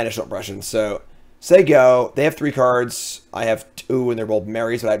 It's my initial impression, so... Say go. They have 3 cards. I have 2, and they're both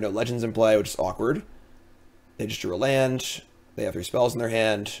Marys, but I have no legends in play, which is awkward. They just drew a land. They have 3 spells in their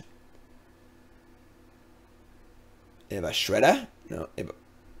hand. They have a Shredder? No. They have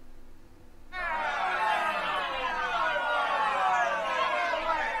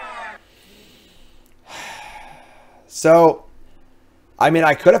So, I mean,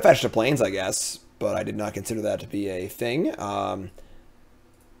 I could have fetched the planes, I guess, but I did not consider that to be a thing. I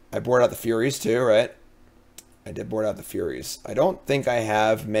boarded out the Furies too, right? I did board out the Furies. I don't think I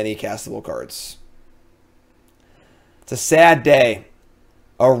have many castable cards. It's a sad day.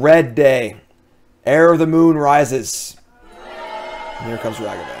 A red day. Heir of the Moon rises. And here comes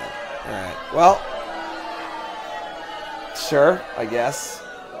Ragavan. Alright, well. Sure, I guess.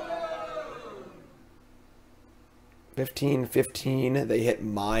 15-15. They hit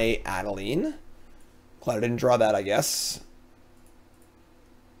my Adeline. Glad I didn't draw that, I guess.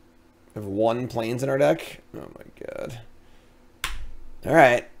 We have 1 planes in our deck. Oh my god.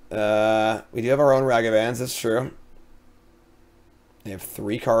 Alright. We do have our own Ragavans, that's true. They have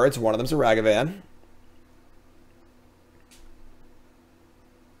 3 cards. One of them's a Ragavan.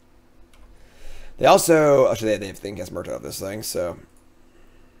 They also... Actually, they have Thing Cast Merch out of this thing, so...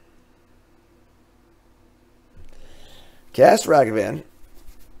 Cast Ragavan.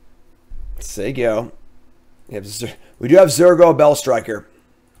 Say go. We do have Zergo Bellstriker.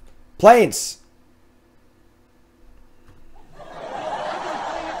 Planes!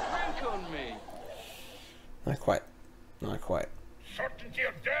 Not quite. Not quite. Certainty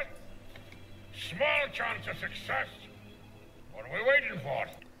of death? Small chance of success. What are we waiting for?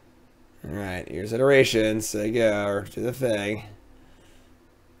 Alright, here's Iteration. Say go, or do the thing.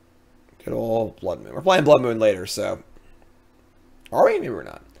 Good old Blood Moon. We're playing Blood Moon later, so... Are we? Maybe we're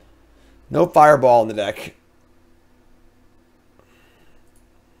not. No Fireball in the deck.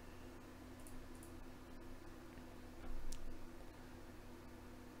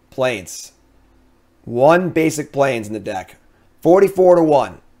 Planes. 1 basic planes in the deck.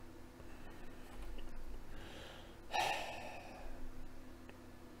 44-1.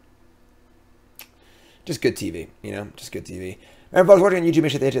 Just good TV, you know? Just good TV. Remember, folks, watching on YouTube,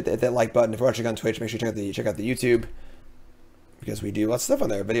 make sure to hit that like button. If you're watching on Twitch, make sure you check out the YouTube. Because we do lots of stuff on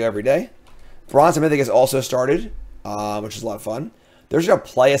there. Video every day. Bronze and Mythic has also started, which is a lot of fun. They're just going to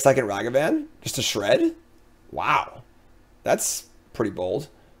play a second Ragavan just to shred? Wow. That's pretty bold.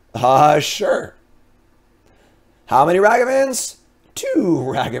 Sure. How many Ragavans? 2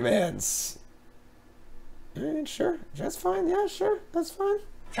 Ragavans. Alright, sure. That's fine. Yeah, sure. That's fine.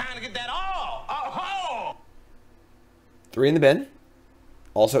 Trying to get that all. Oh, 3 in the bin.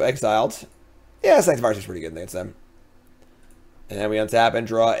 Also exiled. Yeah, Sanctifiers is pretty good against them. And then we untap and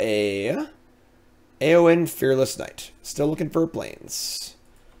draw a Aowen Fearless Knight. Still looking for planes.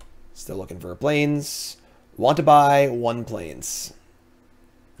 Still looking for planes. Want to buy 1 planes.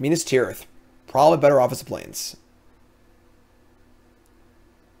 Minas Tirith. Probably better off as a planes.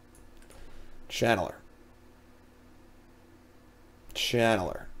 Channeler.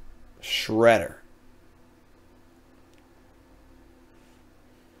 Channeler. Shredder.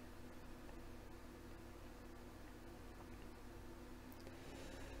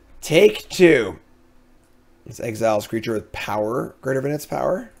 Take 2. This exiles creature with power greater than its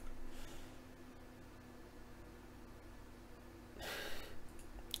power.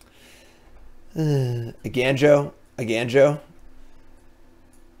 A Ganjo. A Ganjo.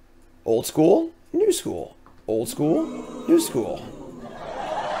 Old school. New school. Old school. New school.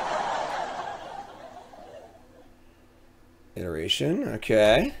 Iteration.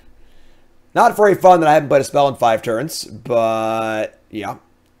 Okay. Not very fun that I haven't played a spell in 5 turns, but yeah.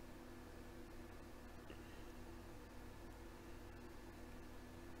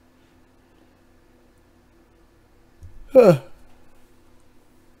 Huh.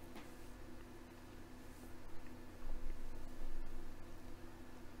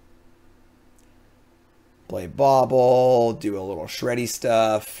 Play Bauble, do a little shreddy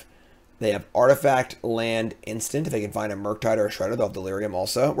stuff. They have Artifact, Land, Instant. If they can find a Murktide or a Shredder, they'll have Delirium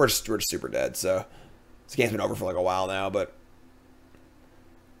also. We're just super dead, so this game's been over for like a while now, but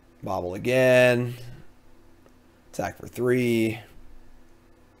Bauble again. Attack for 3.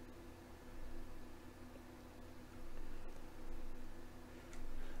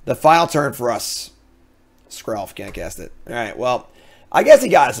 The final turn for us. Skrelf can't cast it. Alright, well, I guess he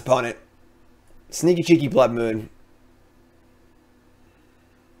got his opponent. Sneaky cheeky Blood Moon.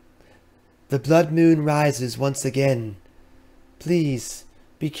 The Blood Moon rises once again. Please,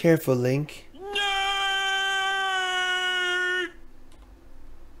 be careful, Link.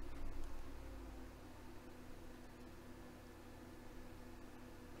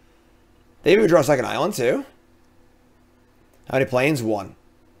 Maybe we draw a second island too. How many planes? 1.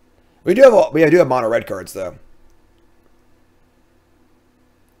 We do have mono red cards though.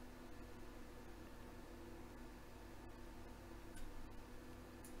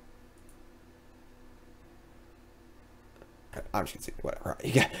 I'm just gonna say whatever.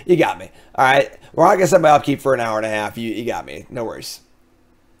 You got me. All right. We're not gonna set my upkeep for an hour and a half. You got me. No worries.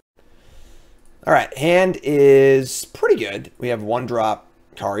 All right. Hand is pretty good. We have 1-drop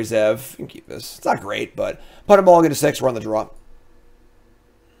Karizev. You can keep this. It's not great, but put a ball, get a 6. We're on the draw.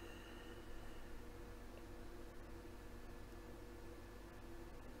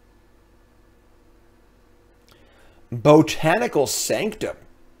 Botanical Sanctum.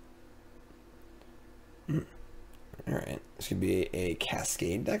 Alright. This could be a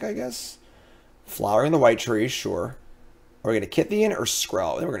Cascade deck, I guess. Flowering the White Tree, sure. Are we going to Kithian or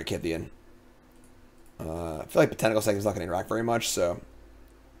Skrell? I think we're going to Kithian. I feel like Botanical Sanctum's not going to interact very much, so...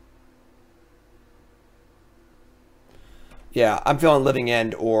 Yeah, I'm feeling Living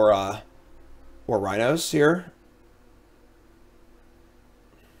End or Rhinos here.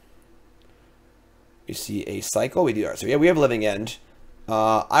 You see a cycle. We do. So yeah, we have Living End.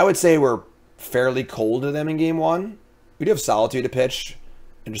 I would say we're fairly cold to them in game 1. We do have Solitude to pitch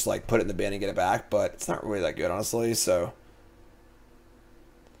and just like put it in the bin and get it back, but it's not really that good, honestly. So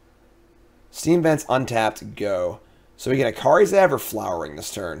Steam Vents untapped, go. So we get a Karizev or Flowering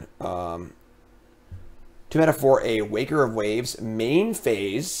this turn. 2 mana for a Waker of Waves main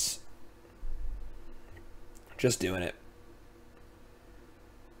phase. Just doing it.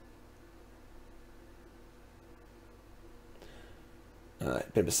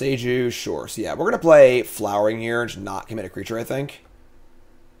 Bit of a Seiju, sure. So yeah, we're going to play Flowering here and just not commit a creature, I think.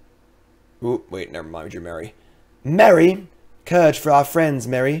 Ooh, wait, never mind. We drew Mary. Mary? Courage for our friends,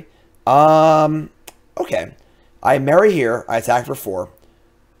 Mary. Okay. I Mary here. I attack for 4.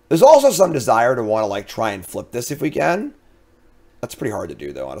 There's also some desire to want to, like, try and flip this if we can. That's pretty hard to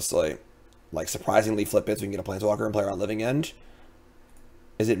do, though, honestly. Like, surprisingly flip it so we can get a Planeswalker and play around Living End.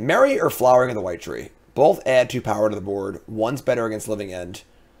 Is it Mary or Flowering of the White Tree? Both add 2 power to the board. One's better against Living End.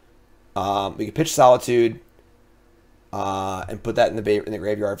 We can pitch Solitude and put that in the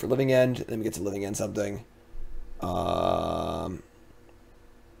graveyard for Living End. And then we get to Living End something. I'm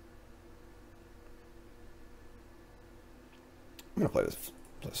going to play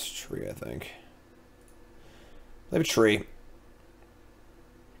this tree, I think. Play a tree.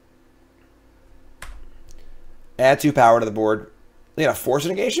 Add 2 power to the board. You got a Force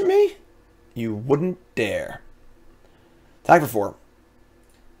Negation me? You wouldn't dare. Attack for 4.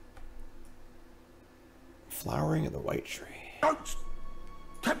 Flowering of the White Tree. Don't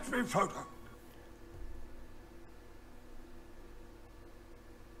tempt me further.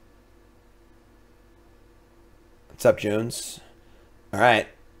 What's up, Jones? Alright.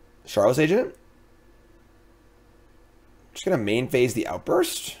 Charlotte's Agent. Just gonna main phase the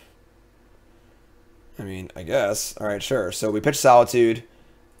Outburst. I mean, I guess. Alright, sure. So we pitch Solitude.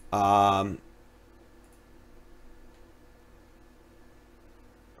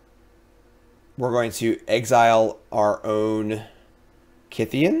 We're going to exile our own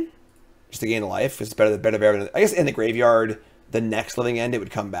Kithian just to gain life. It's better than everything. I guess in the graveyard, the next Living End, it would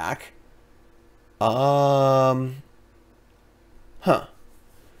come back. Huh.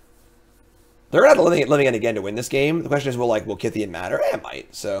 They're gonna have to Living End again to win this game. The question is, will Kithian matter? It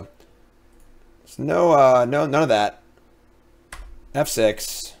might. So, none of that.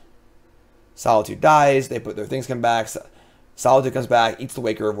 F6. Solitude dies. They put their things come back. Solitude comes back, eats the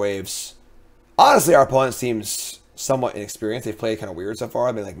Waker of Waves. Honestly, our opponent seems somewhat inexperienced. They've played kind of weird so far.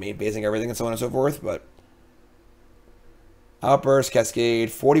 I've been like main phasing everything and so on and so forth. But Outburst,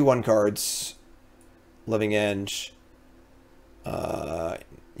 Cascade, 41 cards. Living End.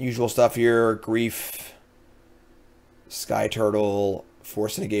 Usual stuff here. Grief. Sky Turtle.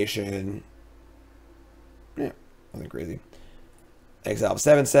 Force Negation. Yeah, nothing crazy. Exile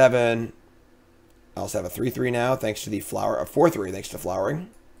 7/7. I also have a 3/3 now, thanks to the flower. A 4/3 thanks to Flowering.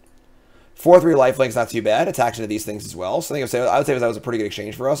 4/3 lifelink's not too bad. Attacks into these things as well. So I would say that was a pretty good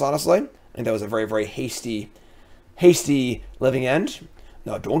exchange for us, honestly. I think that was a very, very hasty Living End.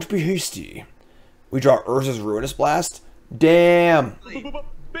 No, don't be hasty. We draw Urza's Ruinous Blast. Damn.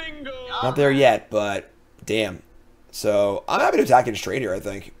 Bingo! Not there yet, but damn. So I'm happy to attack it straight here, I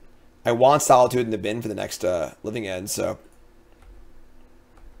think. I want Solitude in the bin for the next Living End, so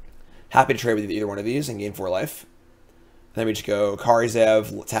happy to trade with either one of these and gain 4 life. And then we just go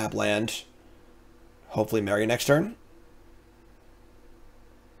Karizev, tap land. Hopefully Mary next turn.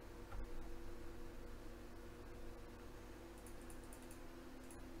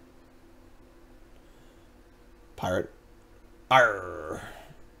 Pirate. Arr.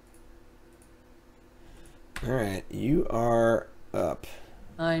 Alright, you are up.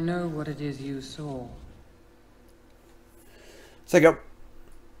 I know what it is you saw. So go.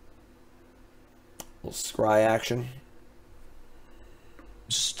 Little scry action.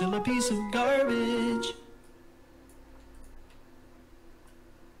 Still a piece of garbage.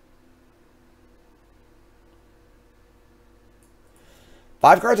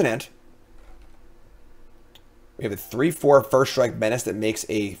 5 cards in hand. We have a 3/4 first strike menace that makes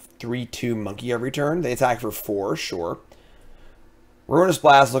a 3/2 monkey every turn. They attack for 4, sure. Ruinous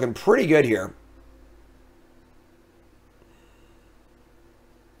Blast looking pretty good here.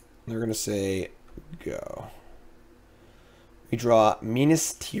 They're going to say go. We draw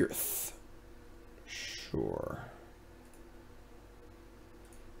Minas Tirith. Sure.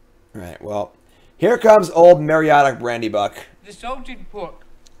 Alright, well, here comes old Mariotic Brandybuck. The salted pork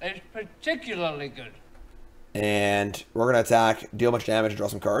is particularly good. And we're going to attack, deal much damage, and draw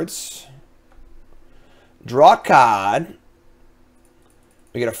some cards. Draw a card.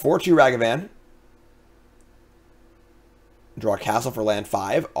 We get a 4/2 Ragavan. Draw a castle for land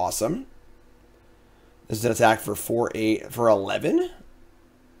 5. Awesome. This is an attack for 4/8 for 11.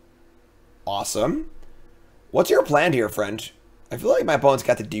 Awesome. What's your plan here, friend? I feel like my opponent's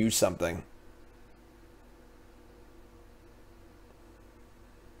got to do something.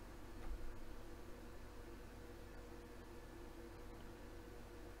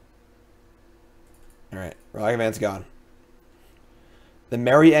 Alright, Ragavan's gone. The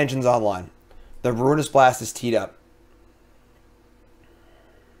Merry Engine's online. The Ruinous Blast is teed up.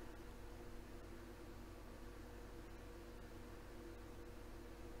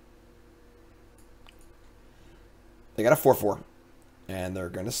 They got a 4/4. And they're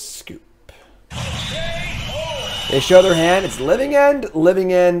going to scoop. They show their hand. It's living end,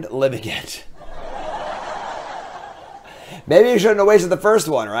 living end, living end. Maybe you shouldn't have wasted the first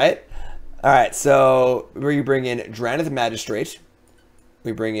one, right? Alright, so we bring in Draneth Magistrate.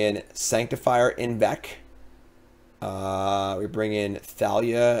 We bring in Sanctifier Invec. We bring in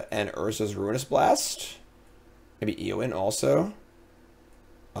Thalia and Urza's Ruinous Blast. Maybe Eowyn also.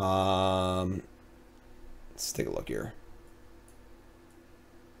 Let's take a look here.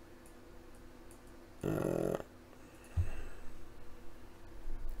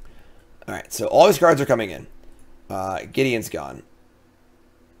 Alright, so all these cards are coming in. Gideon's gone.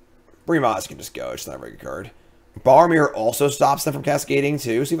 Bremos can just go. It's not a very good card. Boromir also stops them from cascading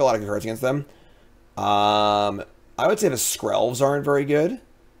too, so you have a lot of good cards against them. I would say the Skrelvs aren't very good.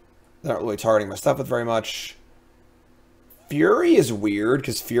 They're not really targeting my stuff with very much. Fury is weird,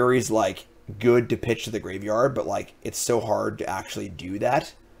 because Fury's like good to pitch to the graveyard, but like it's so hard to actually do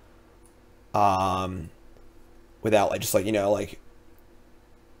that. Without like just like, you know, like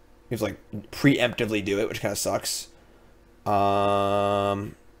you have to like preemptively do it, which kind of sucks.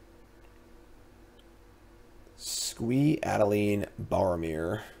 Squee, Adeline,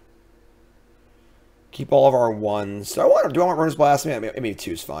 Boromir. Keep all of our ones. Do I want Ruinous Blast? Maybe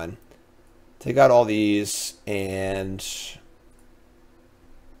 2 is fine. Take out all these and just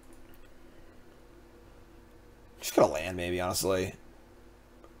gonna land maybe, honestly.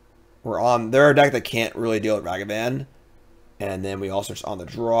 We're on they're a deck that can't really deal with Ragavan. And then we also just on the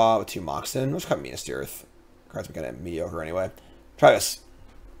draw with 2 Moxen. Let's cut Minas Tirith. Cards are kind of mediocre anyway. Try this.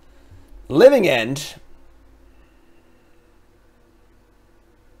 Living End.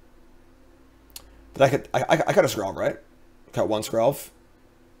 But I cut a Skrelv, right? Cut 1 Skrelv.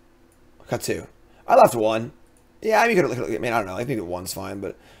 Cut 2. I left 1. Yeah, I mean, I don't know. I think the 1's fine,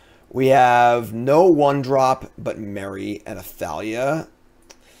 but we have no 1-drop, but Merry and a Thalia.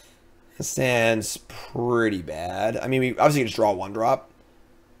 This stands pretty bad. I mean, we obviously can just draw 1-drop.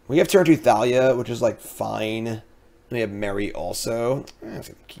 We have turn 2 Thalia, which is like fine. And we have Merry also. That's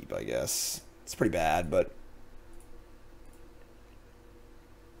gonna keep, I guess. It's pretty bad, but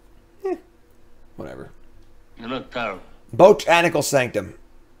whatever. You look terrible. Botanical Sanctum.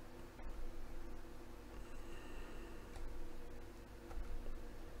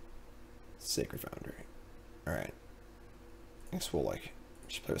 Sacred Foundry. Alright. I guess we'll like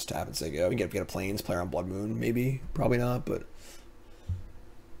just play this tap and say go. We can get a Plains player on Blood Moon, maybe. Probably not, but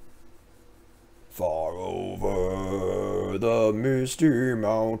far over the misty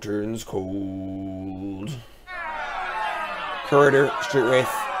mountains cold. Corridor, Street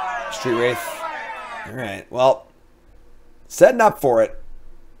Wraith. Street Wraith. Alright, well, setting up for it.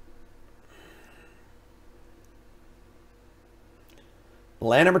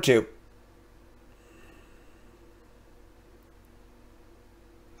 Land number 2.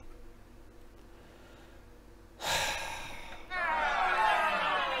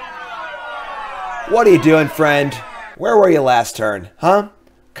 What are you doing, friend? Where were you last turn? Huh?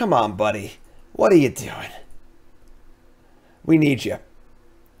 Come on, buddy. What are you doing? We need you.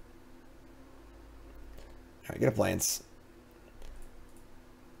 Alright, get a Plains.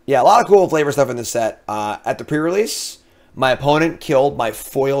 Yeah, a lot of cool flavor stuff in this set. At the pre-release, my opponent killed my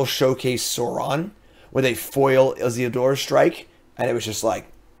foil showcase Sauron with a foil Isildur strike, and it was just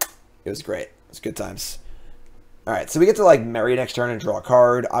like, it was great. It was good times. Alright, so we get to like Merry next turn and draw a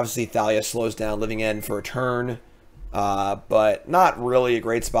card. Obviously, Thalia slows down Living End for a turn. But not really a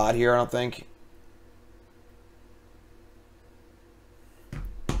great spot here, I don't think.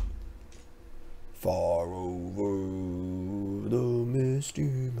 Far over the misty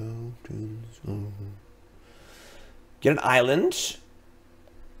mountains. Get an island.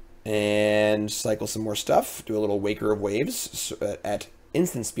 And cycle some more stuff. Do a little Waker of Waves at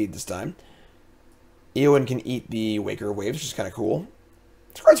instant speed this time. Eowyn can eat the Waker of Waves, which is kind of cool.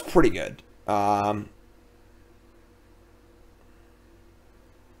 This card's pretty good.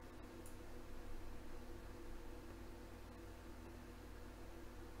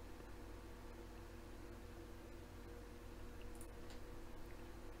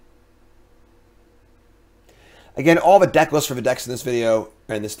 Again, all the deck lists for the decks in this video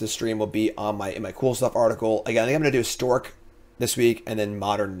and this stream will be on in my cool stuff article. Again, I think I'm going to do Stork this week and then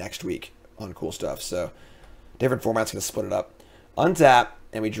Modern next week on cool stuff. So different formats, going to split it up. Untap,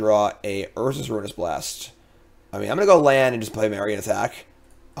 and we draw a Urza's Ruinous Blast. I mean, I'm going to go land and just play Merry and attack.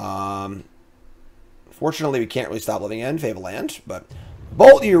 Fortunately, we can't really stop Living End if they have a land, but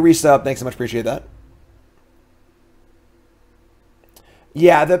Bolt, you resub. Thanks so much. Appreciate that.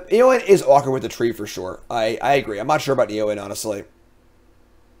 Yeah, the Eowyn is awkward with the tree for sure. I agree. I'm not sure about Eowyn, honestly.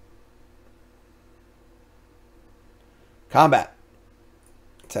 Combat.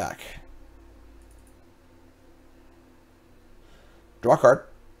 Attack. Draw a card.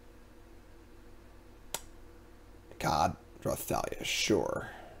 God. Draw Thalia. Sure.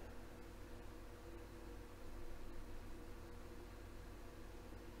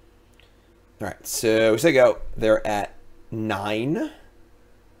 Alright, so we say go. They're at 9.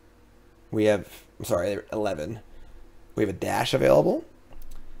 We have, I'm sorry, they're 11. We have a dash available.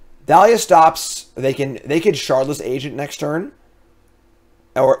 Thalia stops. They can Shardless Agent next turn.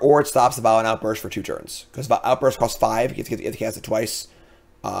 Or it stops the Violent Outburst for 2 turns. Because Outburst costs 5. You get to cast it twice.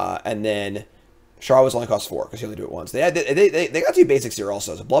 And then Shardless only costs 4. Because you only do it once. They got 2 basics here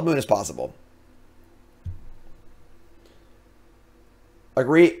also. So Blood Moon is possible.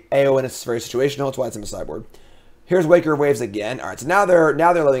 Agree. Eowyn is very situational. That's why it's in the sideboard. Here's Waker of Waves again. All right, so now their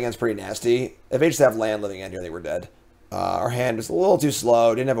Living End's pretty nasty. If they just have land Living End here, they were dead. Our hand was a little too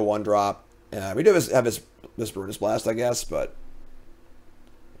slow. Didn't have a 1-drop. We do have this Ruinous Blast, I guess, but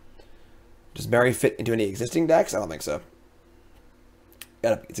does Merry fit into any existing decks? I don't think so.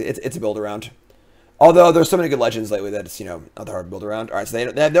 It's a build around. Although there's so many good legends lately that it's not that hard to build around. All right,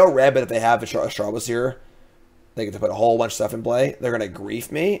 so they have no red, but if they have a Shardless here, they get to put a whole bunch of stuff in play. They're gonna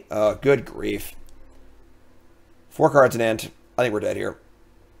grief me. Good grief. 4 cards in hand. I think we're dead here.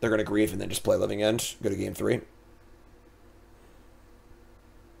 They're going to grief and then just play Living End. Go to game 3.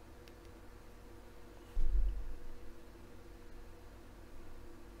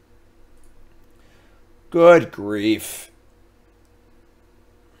 Good grief.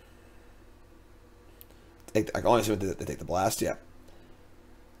 I can only assume they take the blast. Yeah.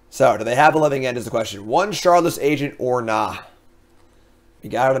 So, do they have a Living End is the question. 1 Shardless Agent or nah? If you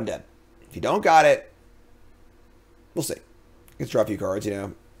got it, I'm dead. If you don't got it, we'll see. Let's draw a few cards,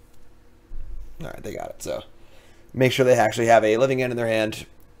 Alright, they got it. So, make sure they actually have a Living End in their hand.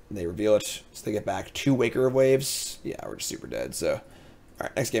 And they reveal it. So they get back 2 Waker of Waves. Yeah, we're just super dead. So,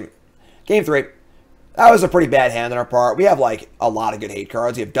 alright, next game. Game 3. That was a pretty bad hand on our part. We have, like, a lot of good hate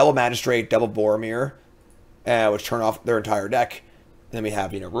cards. You have Double Magistrate, Double Boromir, which turn off their entire deck. And then we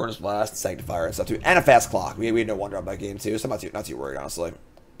have, Ruinous Blast, Sanctifier, and stuff, too. And a Fast Clock. We had no 1-drop that game, too. So I'm not too worried, honestly.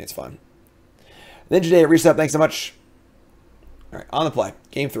 It's fine. Ninja Day reset. Thanks so much. All right, on the play.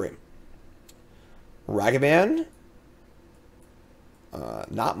 Game 3. Ragavan.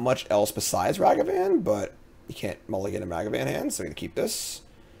 Not much else besides Ragavan, but you can't mulligan a Ragavan hand, so I'm going to keep this.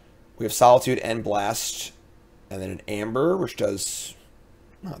 We have Solitude and Blast, and then an Amber, which does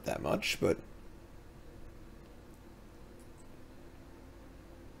not that much, but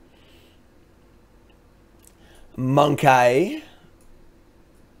Monkey.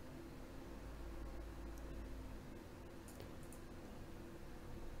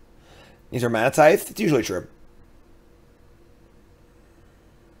 These are Mana Tithe. It's usually true.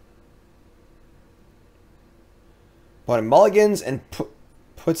 Opponent mulligans and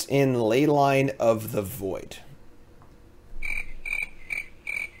puts in Leyline of the Void.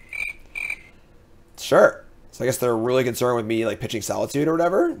 Sure. So I guess they're really concerned with me like pitching Solitude or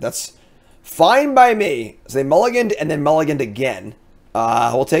whatever. That's fine by me. So they mulliganed and then mulliganed again.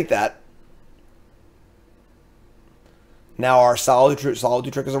 We'll take that. Now our Solitude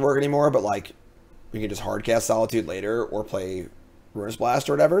trick doesn't work anymore, but like we can just hardcast Solitude later or play Ruinous Blast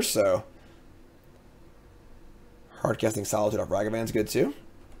or whatever, so hardcasting Solitude off Ragavan's good too.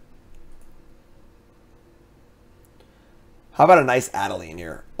 How about a nice Adeline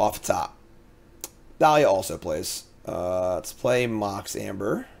here off the top? Dahlia also plays. Let's play Mox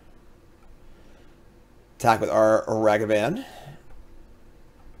Amber. Attack with our Ragavan.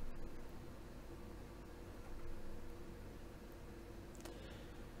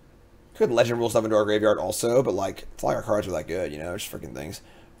 Could Legend rule stuff into our graveyard also, but like, it's not like our cards are that good, you know, just freaking things.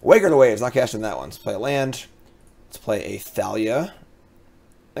 Waker of the Waves, not casting that one. Let's play a land. Let's play a Thalia.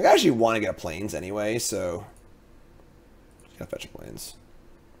 I actually want to get a Plains anyway, so just gotta fetch a Plains.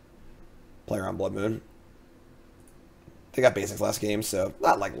 Play around Blood Moon. They got basics last game, so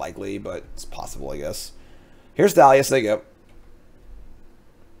not like likely, but it's possible, I guess. Here's Thalia, so there you go.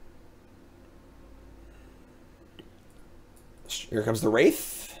 Here comes the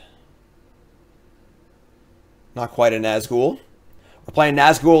Wraith. Not quite a Nazgul. We're playing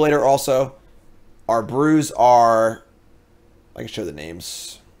Nazgul later also. Our brews are... I can show the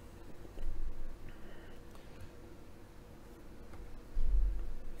names.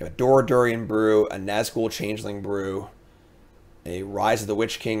 We have a Dorian brew, a Nazgul Changeling brew, a Rise of the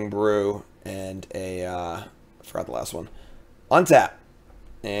Witch King brew, and a... I forgot the last one. Untap.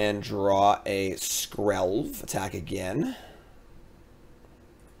 And draw a Skrelv. Attack again.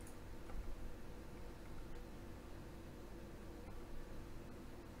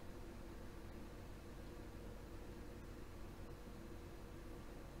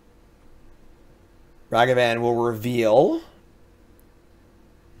 Ragavan will reveal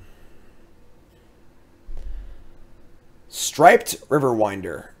Striped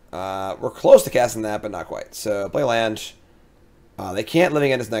Riverwinder. We're close to casting that, but not quite. So play land. They can't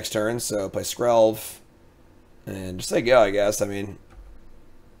Living End his next turn, so play Skrelv. And just let go, I guess. I mean,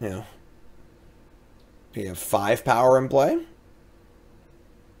 you know. We have 5 power in play.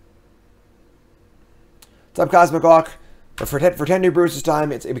 What's up, Cosmic Hawk? For 10 new brews this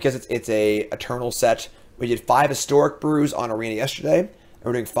time, it's because it's a Eternal set. We did 5 historic brews on Arena yesterday, and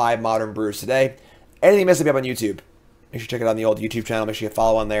we're doing 5 modern brews today. Anything missing, be up on YouTube. Make sure you check it out on the old YouTube channel. Make sure you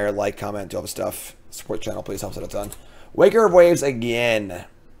follow on there, like, comment, do all the stuff. Support the channel, please. Helps out a ton. Waker of Waves again.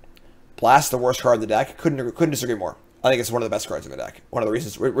 Blast, the worst card in the deck. Couldn't disagree more. I think it's one of the best cards in the deck. One of the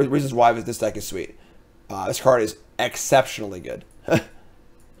reasons why this deck is sweet. This card is exceptionally good.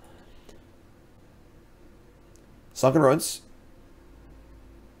 Sunken Ruins.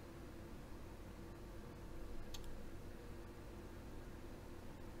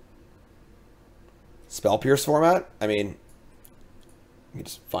 Spell Pierce format. I mean, you can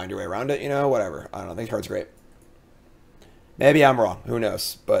just find your way around it, you know, whatever. I don't know. I think the card's great. Maybe I'm wrong. Who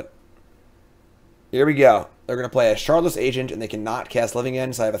knows? But here we go. They're going to play a Shardless Agent, and they cannot cast Living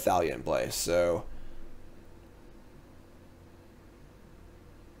End, so I have a Thalia in play. So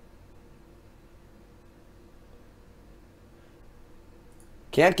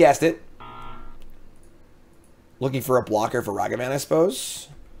can't cast it. Looking for a blocker for Ragavan, I suppose.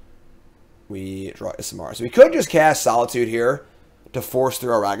 We draw Issamar. So we could just cast Solitude here to force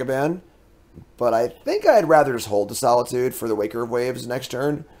through our Ragavan. But I think I'd rather just hold the Solitude for the Waker of Waves next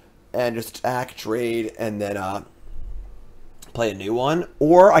turn. And just attack, trade, and then play a new one.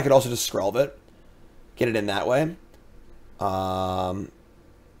 Or I could also just Skrelv it. Get it in that way. Yeah,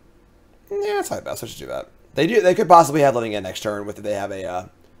 that's probably best. I should do that. They could possibly have Living End next turn with if they have a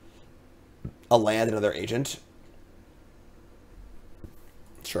land and another agent.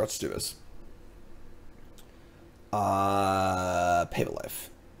 Sure, let's do this. Paper Life.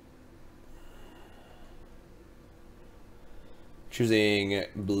 Choosing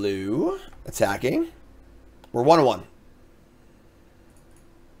blue. Attacking. We're 1-1.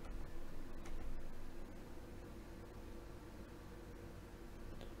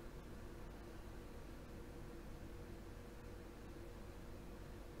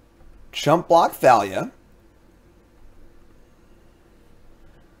 Chump block Thalia.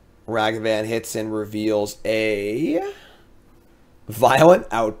 Ragavan hits and reveals a Violent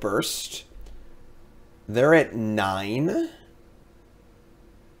Outburst. They're at 9.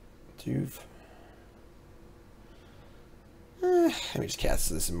 Let me just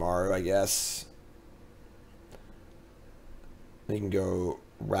cast this Maru, I guess. We can go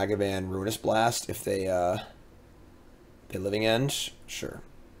Ragavan Ruinous Blast if they Living End. Sure.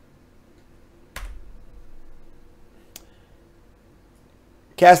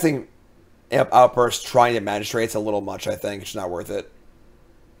 Casting Outburst, trying to Magistrate's a little much, I think. It's not worth it.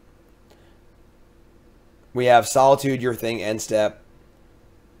 We have Solitude, your thing, end step,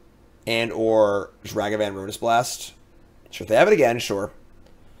 and or just Ragavan Ruinous Blast. Sure, if they have it again, sure.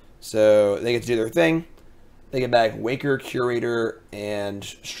 So they get to do their thing. They get back Waker, Curator, and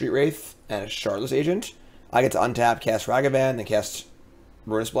Street Wraith, and a Shardless Agent. I get to untap, cast Ragavan, then cast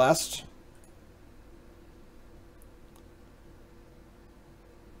Ruinous Blast.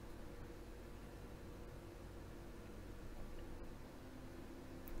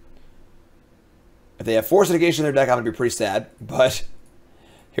 If they have Force Negation in their deck, I'm going to be pretty sad. But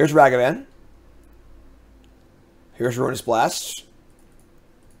here's Ragavan. Here's Ruinous Blast.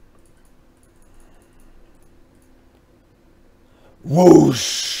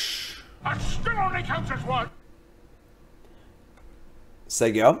 Whoosh! That still only counts as one.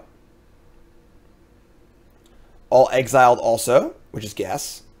 Say go. All exiled also, which is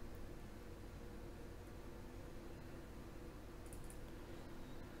gas.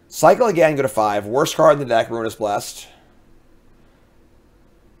 Cycle again, go to 5. Worst card in the deck, Ruinous Blast.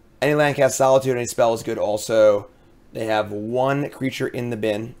 Any land cast Solitude, any spell is good also. They have 1 creature in the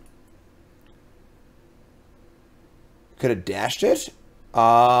bin. Could have dashed it.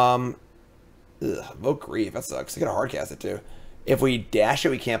 Vote Grief. That sucks. They could have hard cast it too. If we dash it,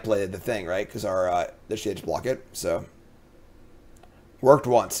 we can't play the thing, right? Because our the shades block it. So worked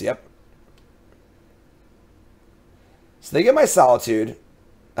once. Yep. So they get my Solitude.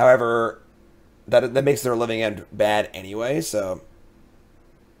 However, that makes their living end bad anyway. So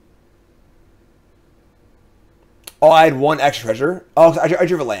I had 1 extra treasure. Oh, I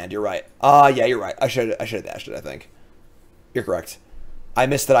drew a land. You're right. Yeah, you're right. I should have dashed it, I think. You're correct. I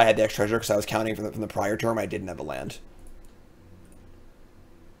missed that I had the extra treasure because I was counting from the prior term. I didn't have a land.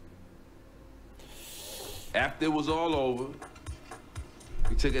 After it was all over,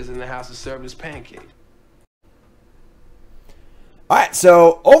 he took us in the house and served us pancakes. All right,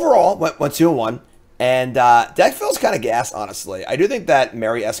 so overall, went 2-1. And deck feels kind of gas, honestly. I do think that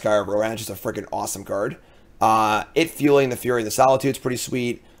Mary Esquire of Rohan is just a freaking awesome card. It fueling the Fury of the Solitude is pretty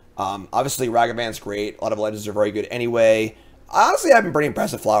sweet. Obviously, Ragavan's great. A lot of legends are very good anyway. Honestly, I've been pretty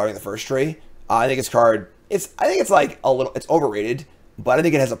impressed with Flowering the First Tree. I think its card, I think it's like it's overrated, but I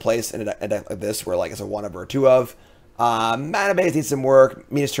think it has a place in a deck like this where like it's a 1 of or a 2 of. Mana base needs some work.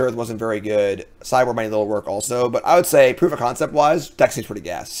 Meanest Turth wasn't very good. Sideboard might need a little work also, but I would say proof of concept wise, deck seems pretty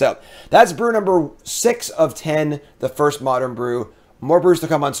gas. So that's brew number 6 of 10, the first modern brew. More brews to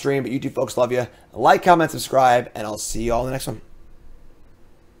come on stream, but you two folks love you. Like, comment, subscribe, and I'll see you all in the next one.